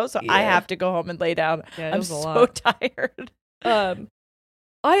tomorrow. So I have to go home and lay down. Yeah, I'm so tired. I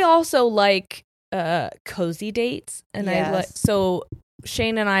also like cozy dates, and so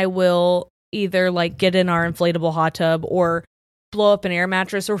Shane and I will either like get in our inflatable hot tub or blow up an air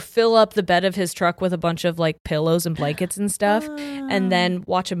mattress or fill up the bed of his truck with a bunch of like pillows and blankets and stuff and then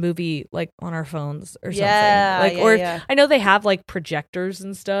watch a movie like on our phones or something. I know they have like projectors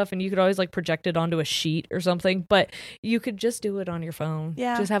and stuff and you could always like project it onto a sheet or something, but you could just do it on your phone.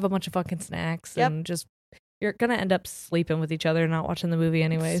 Just have a bunch of fucking snacks and just you're going to end up sleeping with each other and not watching the movie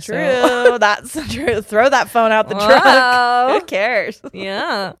anyway. It's true. That's true. Throw that phone out the truck. Who cares?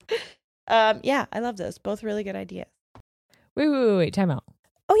 Yeah. Yeah, I love those. Both really good ideas. Wait. Time out.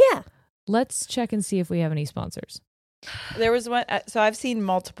 Oh, yeah. Let's check and see if we have any sponsors. There was one. So I've seen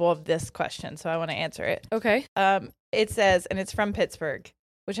multiple of this question, so I want to answer it. Okay. It says, and it's from Pittsburgh,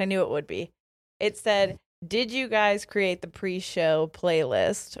 which I knew it would be. It said, did you guys create the pre-show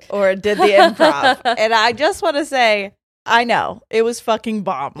playlist or did the improv? And I just want to say, I know. It was fucking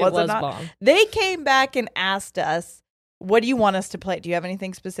bomb. Was it not? Bomb. They came back and asked us, what do you want us to play? Do you have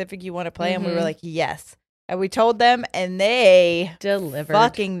anything specific you want to play? And we were like, yes. And we told them and they delivered.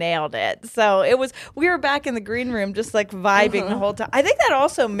 Fucking nailed it. So we were back in the green room just like vibing the whole time. I think that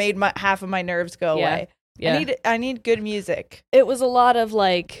also made half of my nerves go away. Yeah. I need good music. It was a lot of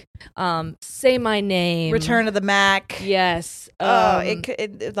like, say my name, Return of the Mac. Yes.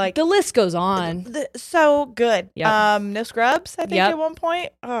 It like the list goes on. So good. Yep. No Scrubs. I think at one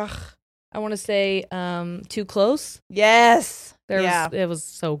point. Ugh. I want to say, Too Close. Yes. It was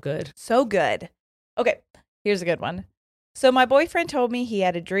so good. So good. Okay. Here's a good one. So my boyfriend told me he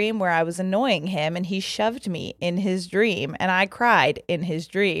had a dream where I was annoying him and he shoved me in his dream and I cried in his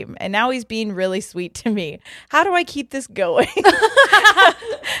dream. And now he's being really sweet to me. How do I keep this going?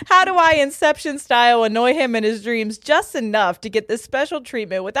 How do I Inception style annoy him in his dreams just enough to get this special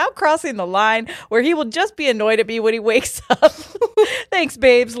treatment without crossing the line where he will just be annoyed at me when he wakes up? Thanks,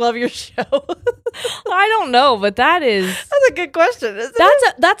 babes. Love your show. I don't know, but that's a good question.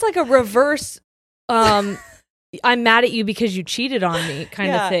 That's like a reverse I'm mad at you because you cheated on me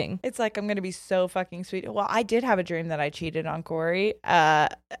kind of thing. It's like, I'm going to be so fucking sweet. Well, I did have a dream that I cheated on Corey.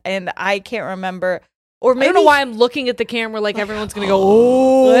 And I can't remember. Or maybe, I don't know why I'm looking at the camera like everyone's going to go,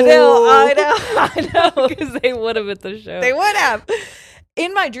 oh. I know. Because they would have at the show. They would have.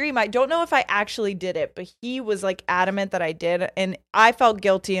 In my dream, I don't know if I actually did it, but he was like adamant that I did. And I felt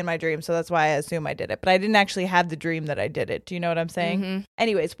guilty in my dream. So that's why I assume I did it. But I didn't actually have the dream that I did it. Do you know what I'm saying? Mm-hmm.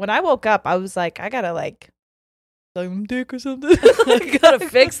 Anyways, when I woke up, I was like, I got to like dick or something. I gotta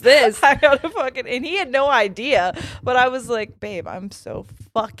fix this. I gotta fucking, and he had no idea, but I was like, babe, I'm so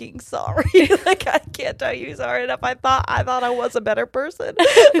fucking sorry. Like, I can't tell you sorry enough. I thought I was a better person,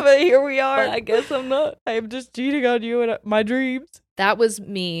 but here we are. I guess I'm not. I am just cheating on you in my dreams. That was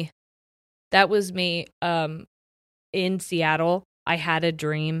me. In Seattle, I had a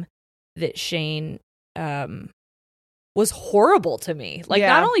dream that Shane was horrible to me. Like,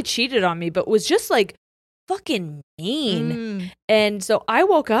 not only cheated on me, but was just like fucking mean. And so I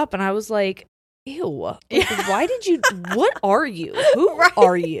woke up and I was like, ew, why did you, what are you? Who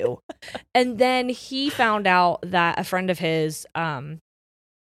are you? And then he found out that a friend of his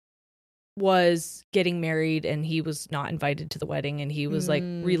was getting married and he was not invited to the wedding, and he was like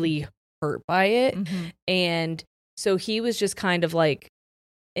really hurt by it. And so he was just kind of like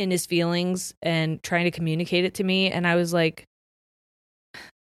in his feelings and trying to communicate it to me. And I was like,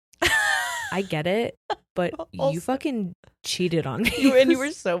 I get it, but also, you fucking cheated on me. And you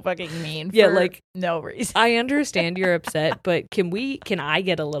were so fucking mean. Yeah, like no reason. I understand you're upset, but can I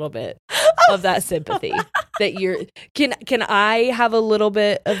get a little bit of that sympathy that you're, can I have a little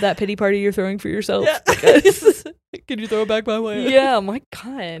bit of that pity party you're throwing for yourself? Yeah. Because, can you throw it back my way? Yeah, my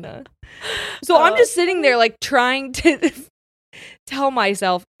God. So I'm just sitting there like trying to tell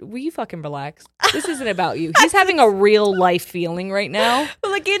myself, will you fucking relax? This isn't about you. He's having a real life feeling right now.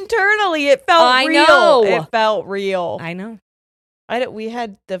 But like internally, it felt real. Know. It felt real. I know. We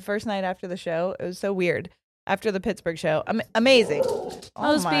had the first night after the show. It was so weird. After the Pittsburgh show. Amazing.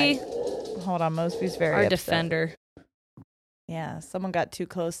 Mosby. Hold on. Mosby's very our upset. Defender. Yeah. Someone got too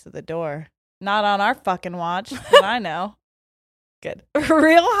close to the door. Not on our fucking watch. But I know. Good.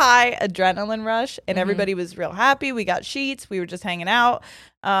 Real high adrenaline rush, and everybody was real happy. We got sheets. We were just hanging out.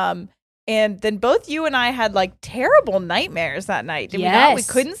 And then both you and I had like terrible nightmares that night. Did we not? We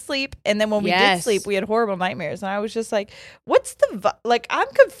couldn't sleep. And then when we did sleep, we had horrible nightmares. And I was just like, what's the, like, I'm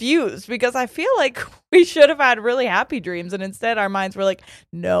confused because I feel like we should have had really happy dreams. And instead our minds were like,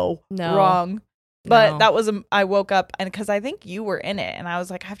 no. Wrong. But that was, I woke up and because I think you were in it and I was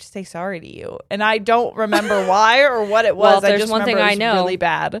like, I have to say sorry to you. And I don't remember why or what it was. Well, there's one thing I know. Really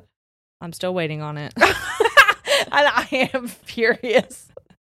bad. I'm still waiting on it. And I am furious.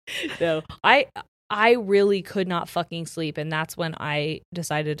 No, I really could not fucking sleep. And that's when I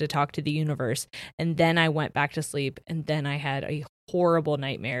decided to talk to the universe. And then I went back to sleep. And then I had a horrible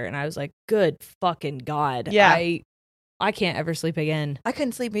nightmare. And I was like, good fucking God. Yeah. I can't ever sleep again. I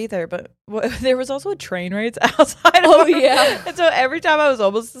couldn't sleep either, but there was also a train race outside. Oh, yeah. And so every time I was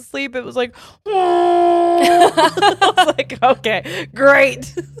almost asleep, it was like, I was like, okay,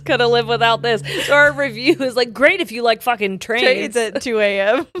 great. Could have lived without this. So our review is like, great if you like fucking trains. At 2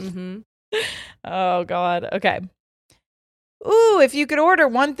 a.m. Oh, God. Okay. Ooh, if you could order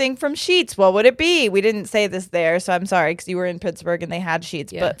one thing from Sheetz, what would it be? We didn't say this there, so I'm sorry because you were in Pittsburgh and they had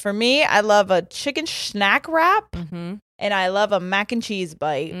Sheetz. Yeah. But for me, I love a chicken snack wrap. And I love a mac and cheese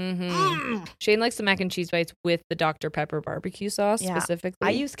bite. Shane likes the mac and cheese bites with the Dr. Pepper barbecue sauce specifically. I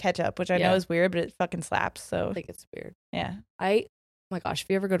use ketchup, which I know is weird, but it fucking slaps. So I think it's weird. Yeah. Oh my gosh,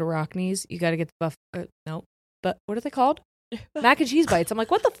 if you ever go to Rockneys, you got to get the but what are they called? Mac and cheese bites. I'm like,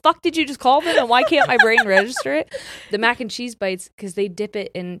 what the fuck did you just call them? And why can't my brain register it? The mac and cheese bites, because they dip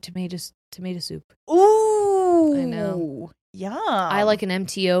it in tomato soup. Ooh. I know. Yum. I like an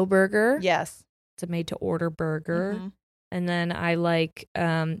MTO burger. Yes. It's a made-to-order burger. And then I like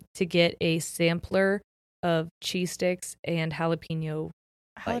to get a sampler of cheese sticks and jalapeno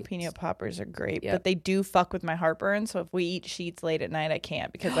bites. Jalapeno poppers are great, but they do fuck with my heartburn. So if we eat Sheetz late at night, I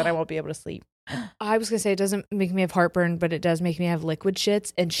can't because then I won't be able to sleep. I was going to say it doesn't make me have heartburn, but it does make me have liquid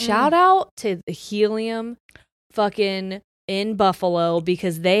shits. And shout out to the Helium fucking in Buffalo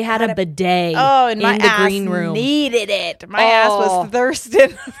because they had a bidet in the green room. Needed it. My ass was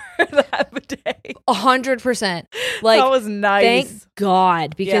thirsting for that bidet. 100%. Like, that was nice. Thank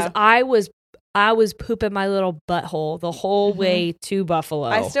God, because I was pooping my little butthole the whole way to Buffalo.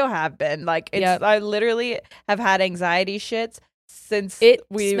 I still have been. Like, I literally have had anxiety shits since it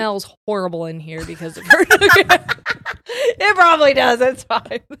smells horrible in here because of her. It probably does. It's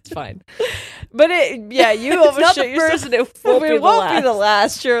fine. It's fine. But you almost shit yourself. It won't be the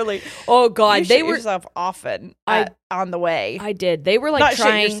last, surely. Oh God, you shit yourself often on the way. I did. They were like not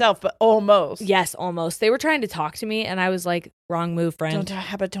trying shit yourself, but almost. Yes, almost. They were trying to talk to me, and I was like, "Wrong move, friend. Don't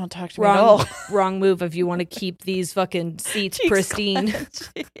talk to me at all. Wrong move. If you want to keep these fucking seats pristine."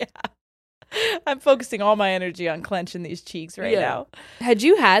 Yeah. I'm focusing all my energy on clenching these cheeks right now. Had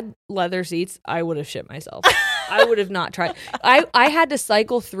you had leather seats, I would have shit myself. I would have not tried. I had to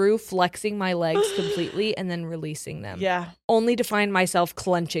cycle through flexing my legs completely and then releasing them. Yeah. Only to find myself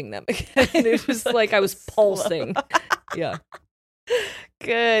clenching them again. It was like I was pulsing. Yeah.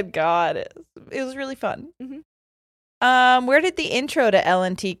 Good God. It was really fun. Where did the intro to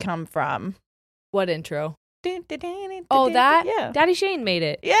L&T come from? What intro? That? Yeah. Daddy Shane made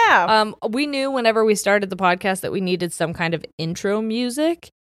it. Yeah. We knew whenever we started the podcast that we needed some kind of intro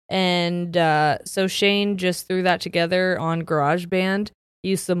music. And so Shane just threw that together on GarageBand,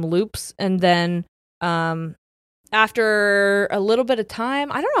 used some loops, and then after a little bit of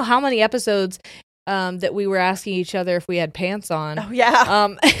time, I don't know how many episodes, that we were asking each other if we had pants on. Oh,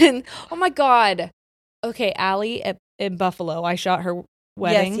 yeah. And oh my God. Okay, Allie in Buffalo, I shot her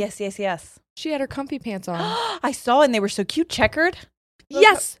wedding. Yes. She had her comfy pants on. I saw, and they were so cute, checkered.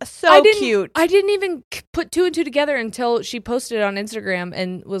 Yes. So cute. I didn't even put two and two together until she posted it on Instagram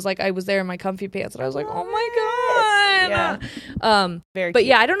and was like, I was there in my comfy pants. And I was like, oh my God. Yeah. Very but cute.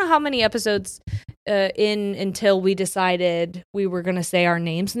 yeah, I don't know how many episodes until we decided we were going to say our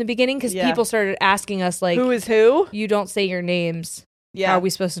names in the beginning, because people started asking us, like, who is who? You don't say your names. Yeah. How are we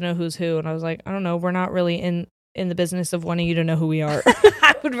supposed to know who's who? And I was like, I don't know. We're not really in the business of wanting you to know who we are.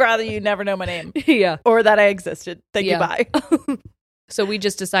 I would rather you never know my name. Yeah. Or that I existed. Thank you, bye. So we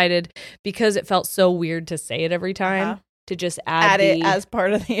just decided, because it felt so weird to say it every time, to just add it as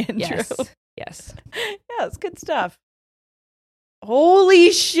part of the intro. Yes. Yeah, it's good stuff.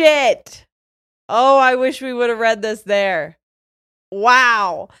 Holy shit. Oh, I wish we would have read this there.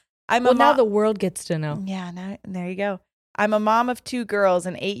 Wow. Now the world gets to know. Yeah, now, there you go. I'm a mom of 2 girls,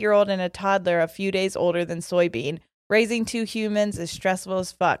 an 8-year-old and a toddler a few days older than Soybean. Raising 2 humans is stressful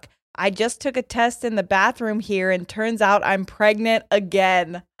as fuck. I just took a test in the bathroom here, and turns out I'm pregnant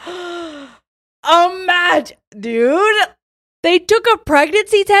again. Imagine, dude. They took a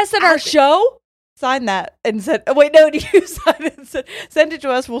pregnancy test at our show? Sign that and said, oh, wait, no, you sign it and send it to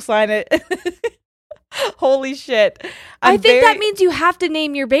us. We'll sign it. Holy shit. I think that means you have to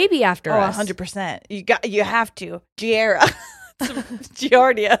name your baby after us. 100%. You have to. Giera.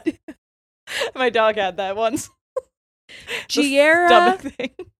 Giardia. My dog had that once. Giera.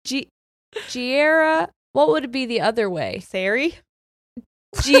 Giera. What would it be the other way? Sari?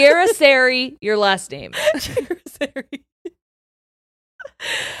 Giera Sari, your last name. Giera Sari.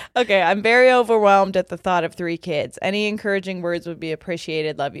 Okay, I'm very overwhelmed at the thought of 3 kids. Any encouraging words would be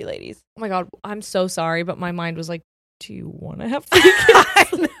appreciated. Love you, ladies. Oh my God, I'm so sorry, but my mind was like, do you want to have 3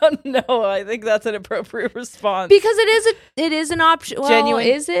 kids? No, I think that's an appropriate response. Because it is an option. Well, genuine.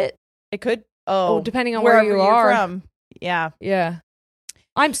 Is it? It could. Depending on where you are. From. Yeah. Yeah.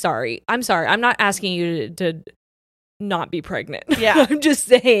 I'm sorry. I'm not asking you to not be pregnant. Yeah. I'm just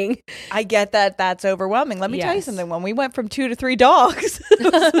saying. I get that that's overwhelming. Let me tell you something. When we went from 2 to 3 dogs,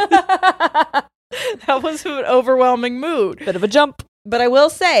 that was an overwhelming mood. Bit of a jump. But I will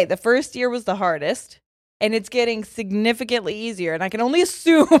say the first year was the hardest, and it's getting significantly easier. And I can only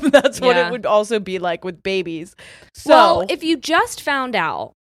assume that's what it would also be like with babies. So, well, if you just found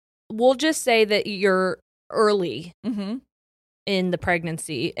out, we'll just say that you're early in the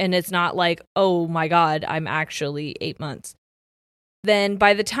pregnancy, and it's not like, oh my God, I'm actually 8 months. Then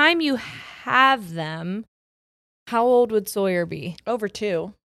by the time you have them, how old would Sawyer be? Over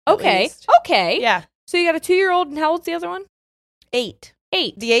 2. Okay. Yeah. So you got a 2-year-old, and how old's the other one? 8.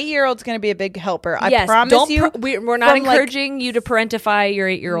 8. The 8-year-old's going to be a big helper. I promise you. We're not encouraging you to parentify your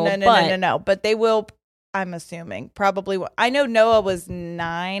 8-year-old. No. But they will, I'm assuming, probably. I know Noah was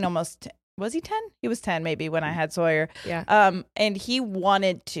 9, almost 10. Was he 10? He was 10 maybe when I had Sawyer. Yeah. And he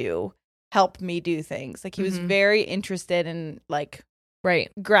wanted to help me do things. Like he was very interested in like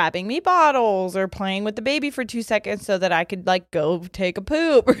grabbing me bottles or playing with the baby for 2 seconds so that I could like go take a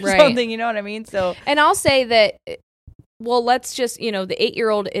poop or something. You know what I mean? So, and I'll say that, well, let's just, the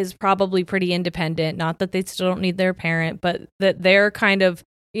 8-year-old is probably pretty independent. Not that they still don't need their parent, but that they're kind of,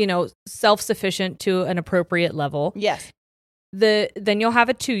 self-sufficient to an appropriate level. Yes. Then you'll have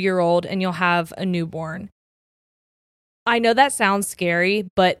a 2-year-old and you'll have a newborn. I know that sounds scary,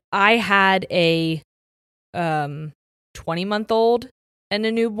 but I had a 20-month-old and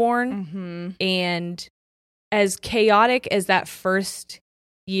a newborn, and as chaotic as that first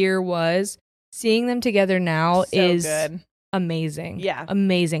year was, seeing them together now is good. Amazing. Yeah,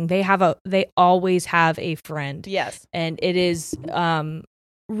 amazing. They always have a friend. Yes, and it is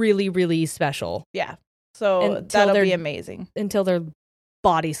really, really special. Yeah. So that'll be amazing. Until they're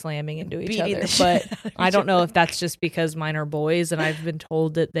body slamming into each other. But I don't know if that's just because mine are boys and I've been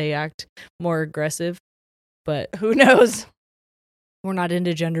told that they act more aggressive. But who knows? We're not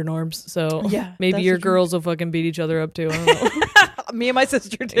into gender norms. So yeah, maybe your girls will fucking beat each other up too. I don't know. Me and my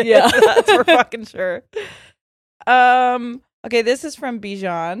sister did. Yeah. That's for fucking sure. Okay, this is from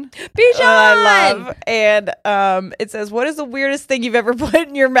Bijan. Bijan! I love. And it says, what is the weirdest thing you've ever put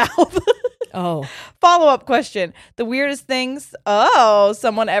in your mouth? Oh. Follow-up question. The weirdest things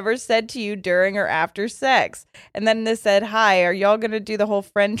someone ever said to you during or after sex. And then this said, hi, are y'all going to do the whole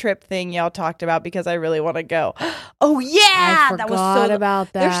friend trip thing y'all talked about because I really want to go? Oh, yeah. I forgot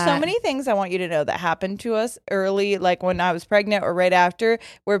about that. There's so many things I want you to know that happened to us early, like when I was pregnant or right after,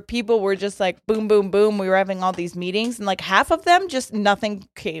 where people were just like, boom, boom, boom. We were having all these meetings and like half of them, just nothing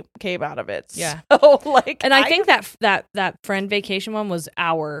came out of it. Yeah. So like, and I think that friend vacation one was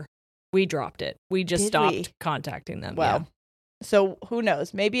our We dropped it. We just stopped contacting them. Wow. Yeah. So who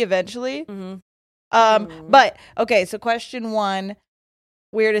knows? Maybe eventually. Mm-hmm. But okay. So question 1: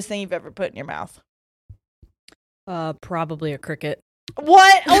 weirdest thing you've ever put in your mouth? Probably a cricket.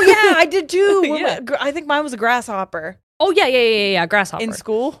 What? Oh yeah, I did too. Yeah. I think mine was a grasshopper. Oh yeah. Grasshopper In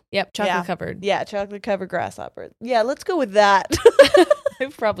school. Yep, chocolate covered. Yeah, chocolate covered grasshopper. Yeah, let's go with that.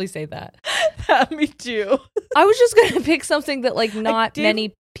 I'd probably say that. Me too. I was just gonna pick something that like not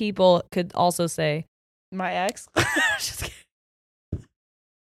many people could also say. My ex. Just kidding.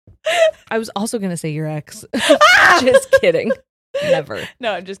 I was also gonna say your ex. Just kidding. Never.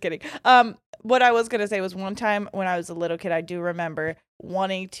 No, I'm just kidding. What I was gonna say was one time when I was a little kid, I do remember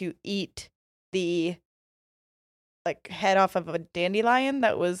wanting to eat the like head off of a dandelion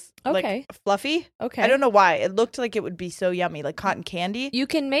that was like fluffy. Okay. I don't know why. It looked like it would be so yummy, like cotton candy. You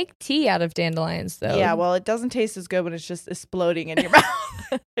can make tea out of dandelions though. Yeah, well, it doesn't taste as good when it's just exploding in your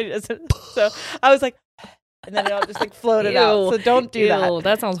mouth. It doesn't. So I was like, and then it all just like floated out. So don't do that.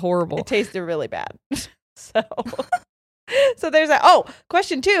 That sounds horrible. It tasted really bad. So there's that. Oh,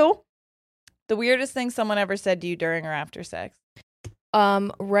 question 2. The weirdest thing someone ever said to you during or after sex?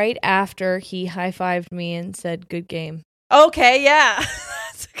 Right after he high-fived me and said, "Good game." Okay, yeah.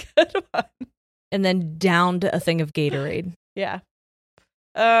 That's a good one. And then downed a thing of Gatorade. Yeah.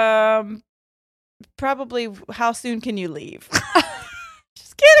 Probably, how soon can you leave?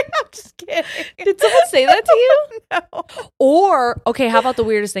 Just kidding. I'm just kidding. Did someone say that to you? No. Or, okay, how about the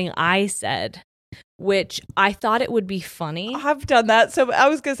weirdest thing I said? Which I thought it would be funny. I've done that. So I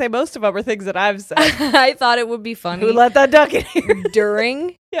was going to say most of them are things that I've said. I thought it would be funny. Who let that duck in here?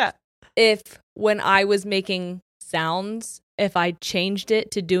 During? Yeah. If when I was making sounds, if I changed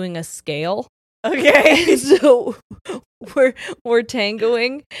it to doing a scale. Okay. So we're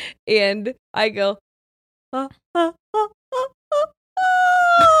tangoing and I go, and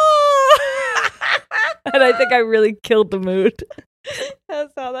I think I really killed the mood.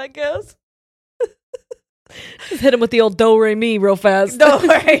 That's how that goes. Just hit him with the old do re mi real fast. Do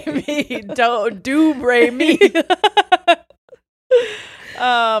re mi. Do re mi.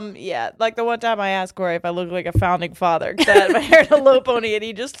 Yeah, like the one time I asked Corey if I looked like a founding father because I had my hair in a low pony and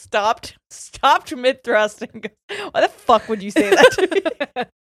he just stopped mid thrust and goes, "Why the fuck would you say that to me?"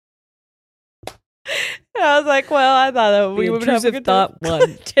 And I was like, "Well, I thought that we would have a good time."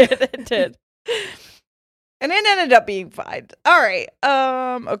 It did. And it ended up being fine. All right.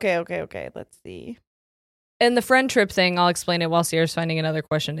 Okay. Let's see. And the friend trip thing, I'll explain it while Sierra's finding another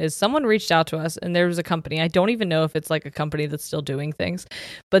question, is someone reached out to us and there was a company. I don't even know if it's like a company that's still doing things,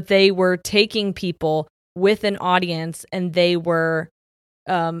 but they were taking people with an audience and they were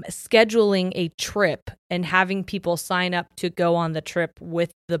scheduling a trip and having people sign up to go on the trip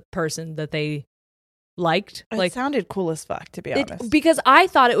with the person that they liked. It sounded cool as fuck, to be honest. Because I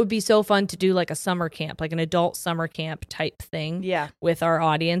thought it would be so fun to do like a summer camp, like an adult summer camp type thing. Yeah. With our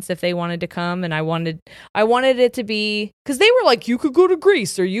audience if they wanted to come, and I wanted it to be, because they were like, you could go to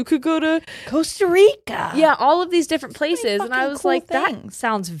Greece or you could go to Costa Rica. Yeah, all of these different places, and I was cool like, things. That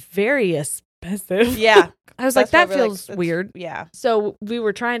sounds very expensive. Yeah. I was like, that feels weird. Yeah. So we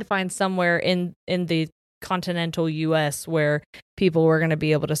were trying to find somewhere in the continental US where people were going to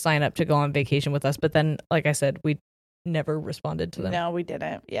be able to sign up to go on vacation with us, but then like I said, we never responded to them. No, we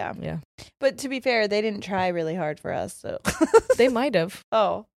didn't. Yeah. Yeah. But to be fair, they didn't try really hard for us, so they might have.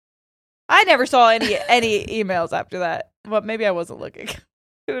 Oh. I never saw any emails after that. Well, maybe I wasn't looking.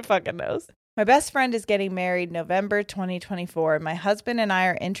 Who fucking knows? My best friend is getting married November 2024. My husband and I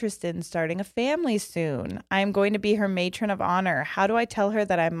are interested in starting a family soon. I am going to be her matron of honor. How do I tell her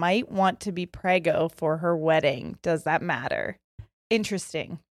that I might want to be preggo for her wedding? Does that matter?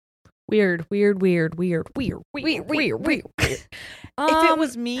 Interesting. Weird. If it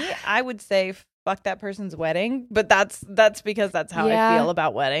was me, I would say fuck that person's wedding, but that's because that's how I feel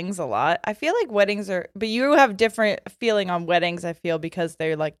about weddings a lot. I feel like weddings are, but you have different feeling on weddings, I feel, because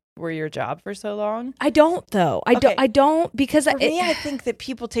they're like were your job for so long. I don't though. I don't because for me, I think that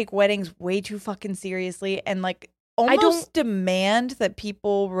people take weddings way too fucking seriously and like almost demand that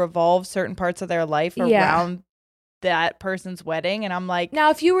people revolve certain parts of their life around that person's wedding, and I'm like,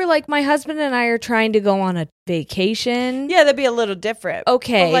 now if you were like, my husband and I are trying to go on a vacation, that'd be a little different.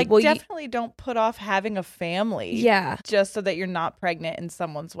 Okay, but like, well, definitely don't put off having a family, just so that you're not pregnant in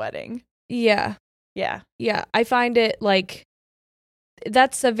someone's wedding. Yeah. I find it like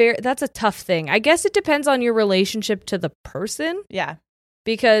that's a tough thing. I guess it depends on your relationship to the person. Yeah,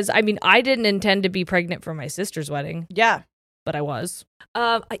 because I mean, I didn't intend to be pregnant for my sister's wedding. Yeah, but I was.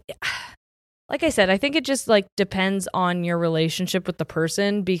 Like I said, I think it just like depends on your relationship with the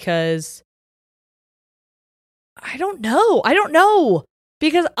person, because I don't know.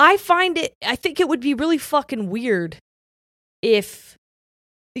 Because I think it would be really fucking weird if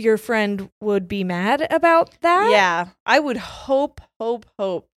your friend would be mad about that. Yeah. I would hope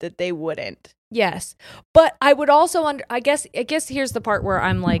that they wouldn't. Yes. But I would also I guess here's the part where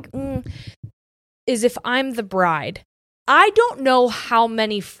I'm like, is if I'm the bride. I don't know how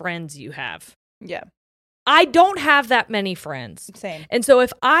many friends you have. Yeah. I don't have that many friends. Same. And so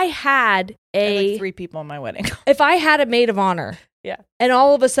if I had I had like 3 people in my wedding. If I had a maid of honor. Yeah. And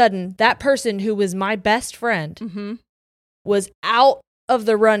all of a sudden, that person who was my best friend was out of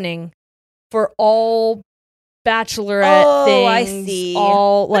the running for all bachelorette things. I see.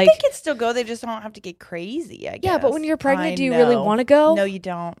 All like they can still go. They just don't have to get crazy, I guess. Yeah, but when you're pregnant, do you really want to go? No, you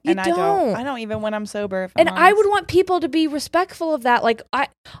don't. You don't. I don't even when I'm sober. And I would want people to be respectful of that. Like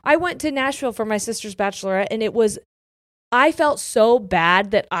I went to Nashville for my sister's bachelorette, and I felt so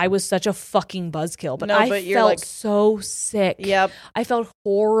bad that I was such a fucking buzzkill, but I felt like, so sick. Yep. I felt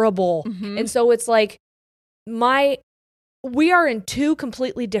horrible. And so it's like we are in 2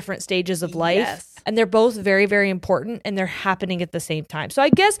 completely different stages of life, and they're both very, very important, and they're happening at the same time. So I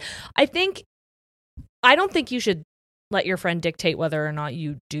don't think you should let your friend dictate whether or not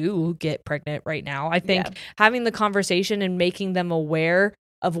you do get pregnant right now. I think having the conversation and making them aware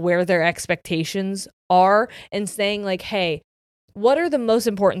of where their expectations are and saying like, hey, what are the most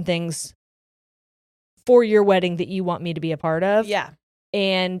important things for your wedding that you want me to be a part of? Yeah.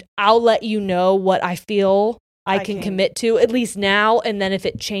 And I'll let you know what I feel I can commit to, at least now. And then if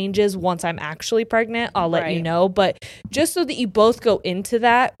it changes once I'm actually pregnant, I'll let you know. But just so that you both go into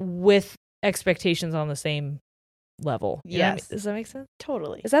that with expectations on the same level. Yes. Does that make sense?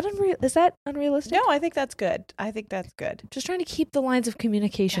 Totally. Is that unrealistic? No, I think that's good. Just trying to keep the lines of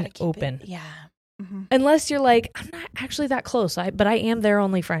communication open. Yeah. Mm-hmm. Unless you're like, I'm not actually that close, but I am their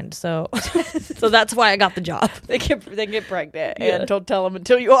only friend, so so that's why I got the job. They get pregnant and don't tell them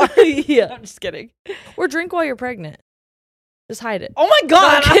until you are. Yeah, I'm just kidding. Or drink while you're pregnant. Just hide it. Oh my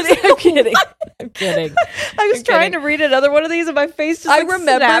God! No, I'm kidding. I'm kidding. I was trying to read another one of these, and my face just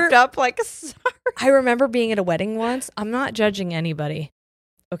snapped up. Like, sorry. I remember being at a wedding once. I'm not judging anybody,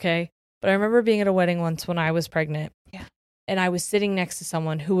 okay? But I remember being at a wedding once when I was pregnant. Yeah. And I was sitting next to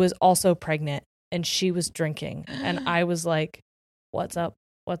someone who was also pregnant. And she was drinking. And I was like, what's up,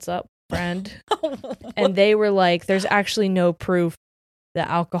 friend? And they were like, there's actually no proof that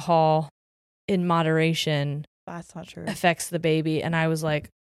alcohol in moderation that's not true affects the baby. And I was like,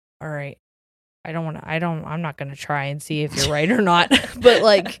 all right, I'm not going to try and see if you're right or not. But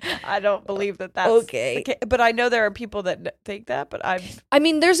like, I don't believe that's okay. But I know there are people that think that, but I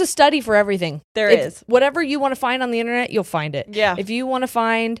mean, there's a study for everything. There is. Whatever you want to find on the internet, you'll find it. Yeah. If you want to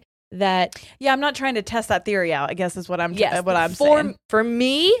find that, I'm not trying to test that theory out, I guess is what I'm saying. For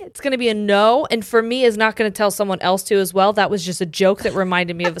me, it's going to be a no, and for me is not going to tell someone else to as well. That was just a joke that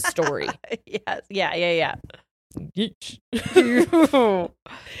reminded me of a story. Yes. Yeah.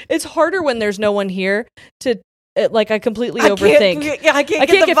 It's harder when there's no one here to I completely overthink. I can't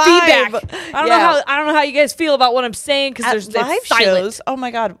get feedback. I don't know how you guys feel about what I'm saying because there's live shows. Oh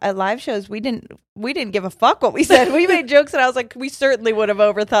my God! At live shows, we didn't give a fuck what we said. We made jokes, and I was like, we certainly would have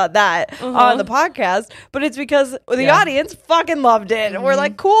overthought that on the podcast. But it's because the audience fucking loved it, and we're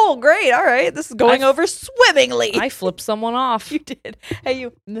like, cool, great, all right, this is going over swimmingly. I flipped someone off. You did. Hey,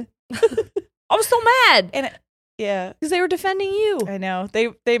 you. I was so mad, and because they were defending you. I know they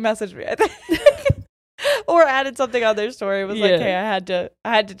messaged me. I think. Or added something on their story. It was like, hey, I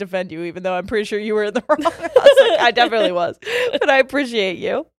had to defend you, even though I'm pretty sure you were in the wrong. I was like, I definitely was, but I appreciate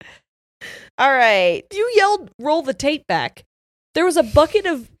you. All right, you yelled, "Roll the tape back." There was a bucket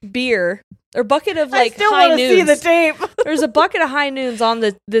of beer or bucket of like High Noons. I still want to see the tape. There's a bucket of High Noons on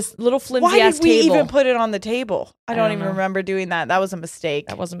this little flimsy ass table. Why did we even put it on the table? I don't even remember doing that. That was a mistake.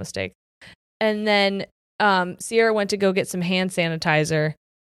 And then Sierra went to go get some hand sanitizer,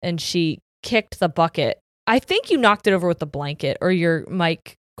 and she kicked the bucket. I think you knocked it over with the blanket or your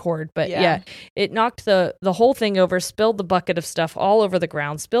mic cord, but yeah it knocked the whole thing over, spilled the bucket of stuff all over the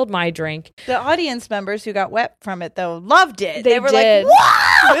ground, spilled my drink. The audience members who got wet from it, though, loved it. They were did. Like,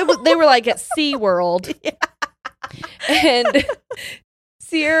 wow! They were like at SeaWorld. And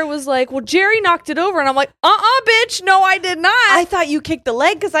Sierra was like, well, Jerry knocked it over. And I'm like, bitch, no, I did not. I thought you kicked the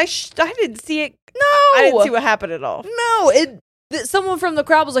leg because I didn't see it. No. I didn't see what happened at all. No, someone from the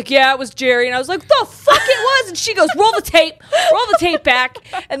crowd was like, yeah, it was Jerry. And I was like, the fuck it was. And she goes, roll the tape back.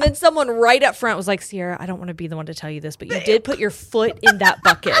 And then someone right up front was like, Sierra, I don't want to be the one to tell you this, but you did put your foot in that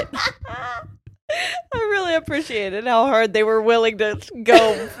bucket. I really appreciated how hard they were willing to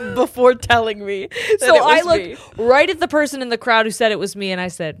go before telling me that so it was I looked right at the person in the crowd who said it was me, and I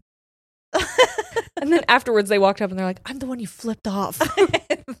said, And then afterwards they walked up and they're like, I'm the one you flipped off.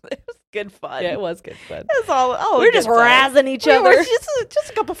 It was good fun. Yeah, it was good fun. It's all we're just razzing each other. We're just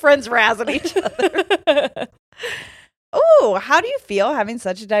a couple friends razzing each other. Oh, how do you feel having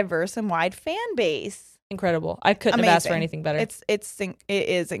such a diverse and wide fan base? Incredible. I couldn't have asked for anything better. It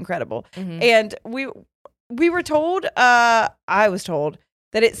is incredible. Mm-hmm. And we were told, I was told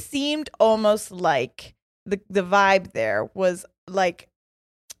that it seemed almost like the vibe there was like,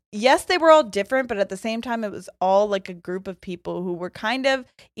 yes, they were all different, but at the same time, it was all like a group of people who were kind of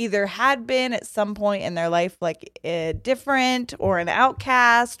either had been at some point in their life like different or an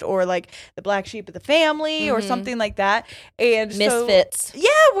outcast or like the black sheep of the family or something like that. And misfits.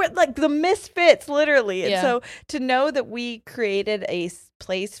 We're like the misfits, literally. And so to know that we created a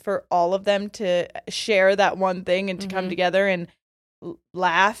place for all of them to share that one thing and to come together and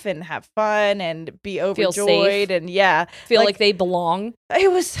laugh and have fun and be overjoyed and feel like they belong.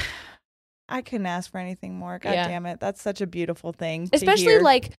 I couldn't ask for anything more. God damn it. That's such a beautiful thing. Especially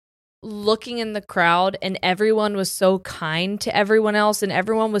like looking in the crowd and everyone was so kind to everyone else and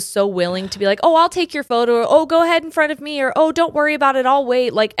everyone was so willing to be like, oh, I'll take your photo, or oh, go ahead in front of me, or oh, don't worry about it, I'll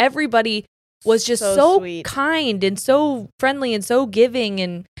wait. Like everybody was just so kind and so friendly and so giving,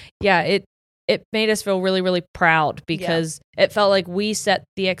 and it made us feel really, really proud because it felt like we set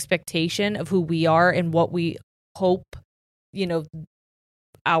the expectation of who we are and what we hope,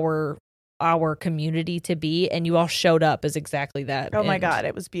 our community to be, and you all showed up as exactly that. Oh my God,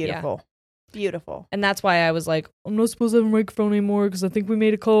 it was beautiful. Yeah. Beautiful. And that's why I was like, I'm not supposed to have a microphone anymore because I think we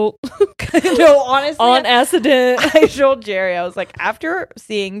made a cult. No, honestly. On accident. I told Jerry, I was like, after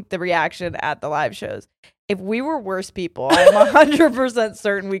seeing the reaction at the live shows, if we were worse people, I'm 100%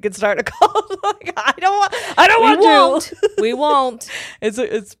 certain we could start a cult. Like, I don't want to. We won't. It's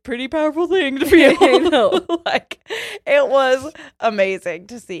a pretty powerful thing to feel. Like, it was amazing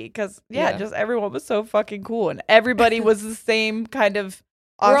to see because just everyone was so fucking cool and everybody was the same kind of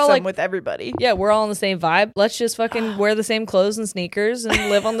awesome with everybody. Yeah, we're all on the same vibe. Let's just fucking wear the same clothes and sneakers and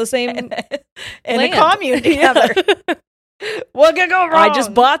live on the same in a commune together. What could go wrong? I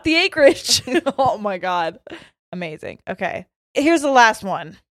just bought the acreage. Oh my God. Amazing. Okay. Here's the last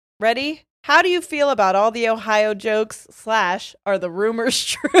one. Ready? How do you feel about all the Ohio jokes / are the rumors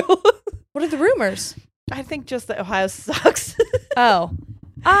true? What are the rumors? I think just that Ohio sucks. Oh.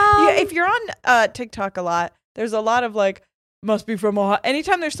 If you're on TikTok a lot, there's a lot of like, must be from Ohio.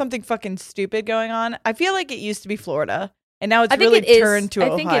 Anytime there's something fucking stupid going on, I feel like it used to be Florida. And now it's really turned to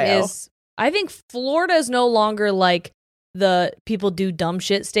Ohio. I think it is. I think Florida is no longer like the people do dumb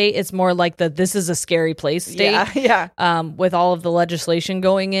shit state. It's more like this is a scary place state. Yeah. With all of the legislation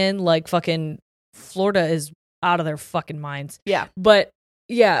going in, like fucking Florida is out of their fucking minds. Yeah. But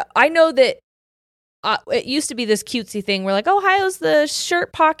yeah, I know that it used to be this cutesy thing where like Ohio's the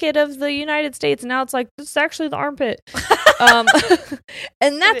shirt pocket of the United States, and now it's like this is actually the armpit.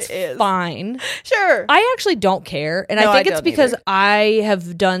 And that's fine. Sure. I actually don't care. And I think it's because I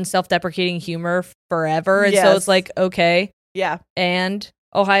have done self-deprecating humor forever. And so it's like, okay. Yeah. And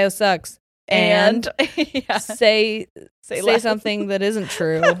Ohio sucks. And say something that isn't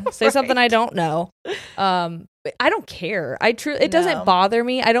true. Say something I don't know. I don't care. It doesn't bother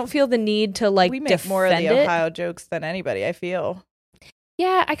me. I don't feel the need to like defend it. We make more of the Ohio jokes than anybody, I feel.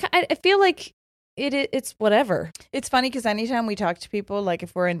 Yeah, I feel like it's whatever. It's funny because anytime we talk to people, like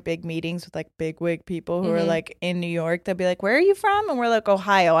if we're in big meetings with like big wig people who are like in New York, they'll be like, where are you from? And we're like,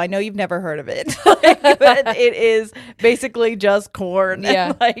 Ohio. I know you've never heard of it. But it is basically just corn.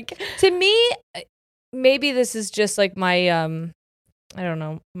 Yeah. And to me, maybe this is just like my, I don't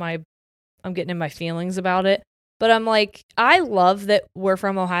know, I'm getting in my feelings about it. But I'm like, I love that we're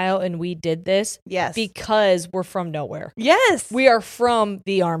from Ohio and we did this. Yes. Because we're from nowhere. Yes. We are from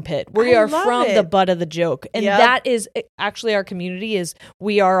the armpit. We are from the butt of the joke. And that is actually our community is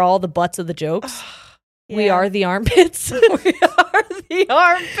we are all the butts of the jokes. We are the armpits. We are the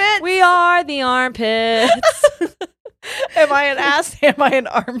armpits. We are the armpits. Am I an ass? Am I an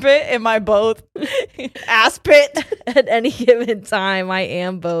armpit? Am I both? Ass pit? At any given time, I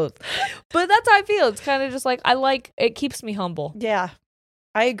am both. But that's how I feel. It's kind of just like, it keeps me humble. Yeah,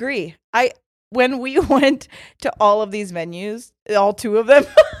 I agree. When we went to all of these venues, all two of them,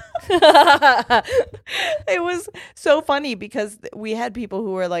 it was so funny because we had people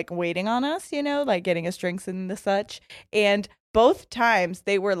who were like waiting on us, like getting us drinks and the such. And both times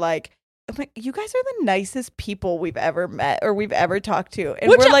they were like, you guys are the nicest people we've ever met or we've ever talked to.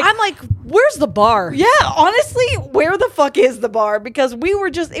 And I'm like, where's the bar? Yeah, honestly, where the fuck is the bar? Because we were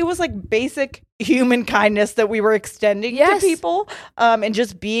it was like basic human kindness that we were extending to people and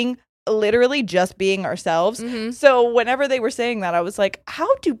just being literally just being ourselves. Mm-hmm. So whenever they were saying that, I was like,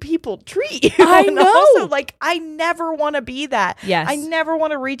 how do people treat you? I And know. also, like, I never want to be that. Yes. I never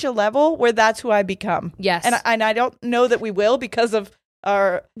want to reach a level where that's who I become. Yes. And I don't know that we will because of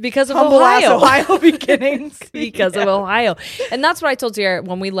our Ohio. Ohio beginnings. Because of Ohio. And that's what I told Sierra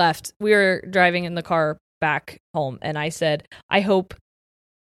when we left. We were driving in the car back home, and I said, I hope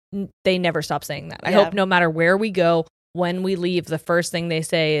they never stop saying that. I hope no matter where we go, when we leave, the first thing they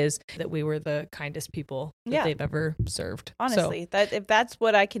say is that we were the kindest people that they've ever served. Honestly, that if that's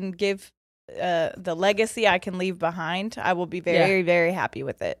what I can give, the legacy I can leave behind, I will be very, very happy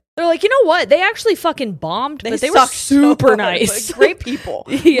with it. They're like, you know what? They actually fucking bombed, but they were super so nice. Like, great people.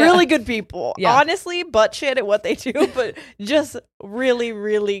 Really good people. Yeah. Honestly, butt shit at what they do, but just really,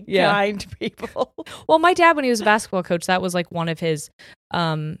 really kind people. Well, my dad, when he was a basketball coach, that was like one of his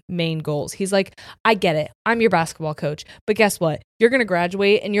main goals. He's like, I get it. I'm your basketball coach. But guess what? You're going to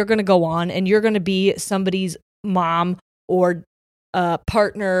graduate and you're going to go on and you're going to be somebody's mom or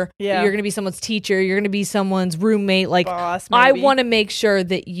partner. You're going to be someone's teacher. You're going to be someone's roommate. Like, boss, I want to make sure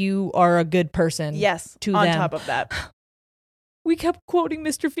that you are a good person. Yes. To on them. top of that. We kept quoting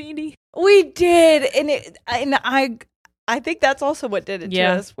Mr. Feeney. We did. And I think that's also what did it to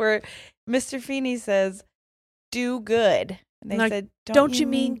us, where Mr. Feeney says, do good. And they said, don't you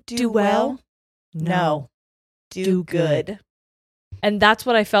mean do well? No. Do good. And that's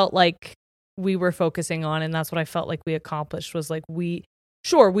what I felt like we were focusing on, and that's what I felt like we accomplished, was like we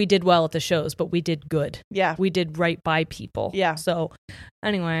did well at the shows, but we did good. Yeah. We did right by people. Yeah. So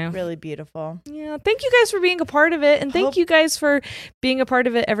anyway. Really beautiful. Yeah. Thank you guys for being a part of it. And thank you guys for being a part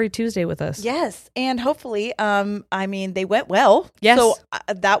of it every Tuesday with us. Yes. And hopefully, they went well. Yes. So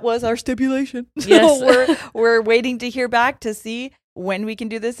that was our stipulation. Yes. So we're waiting to hear back to see when we can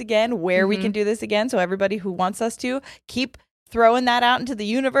do this again, where we can do this again. So everybody who wants us to, keep throwing that out into the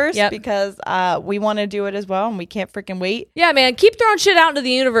universe, because we want to do it as well, and we can't freaking wait. Yeah, man, keep throwing shit out into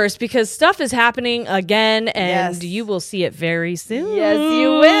the universe, because stuff is happening again, and you will see it very soon. Yes,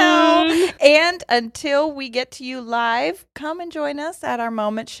 you will. And until we get to you live, come and join us at our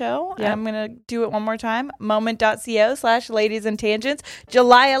Moment show. Yep. I'm going to do it one more time. Moment.co/ladies and tangents.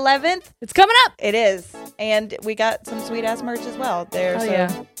 July 11th. It's coming up. It is. And we got some sweet ass merch as well there. There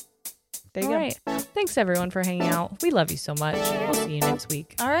you go. All right. Thanks, everyone, for hanging out. We love you so much. We'll see you next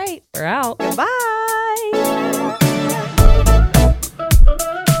week. All right. We're out. Bye.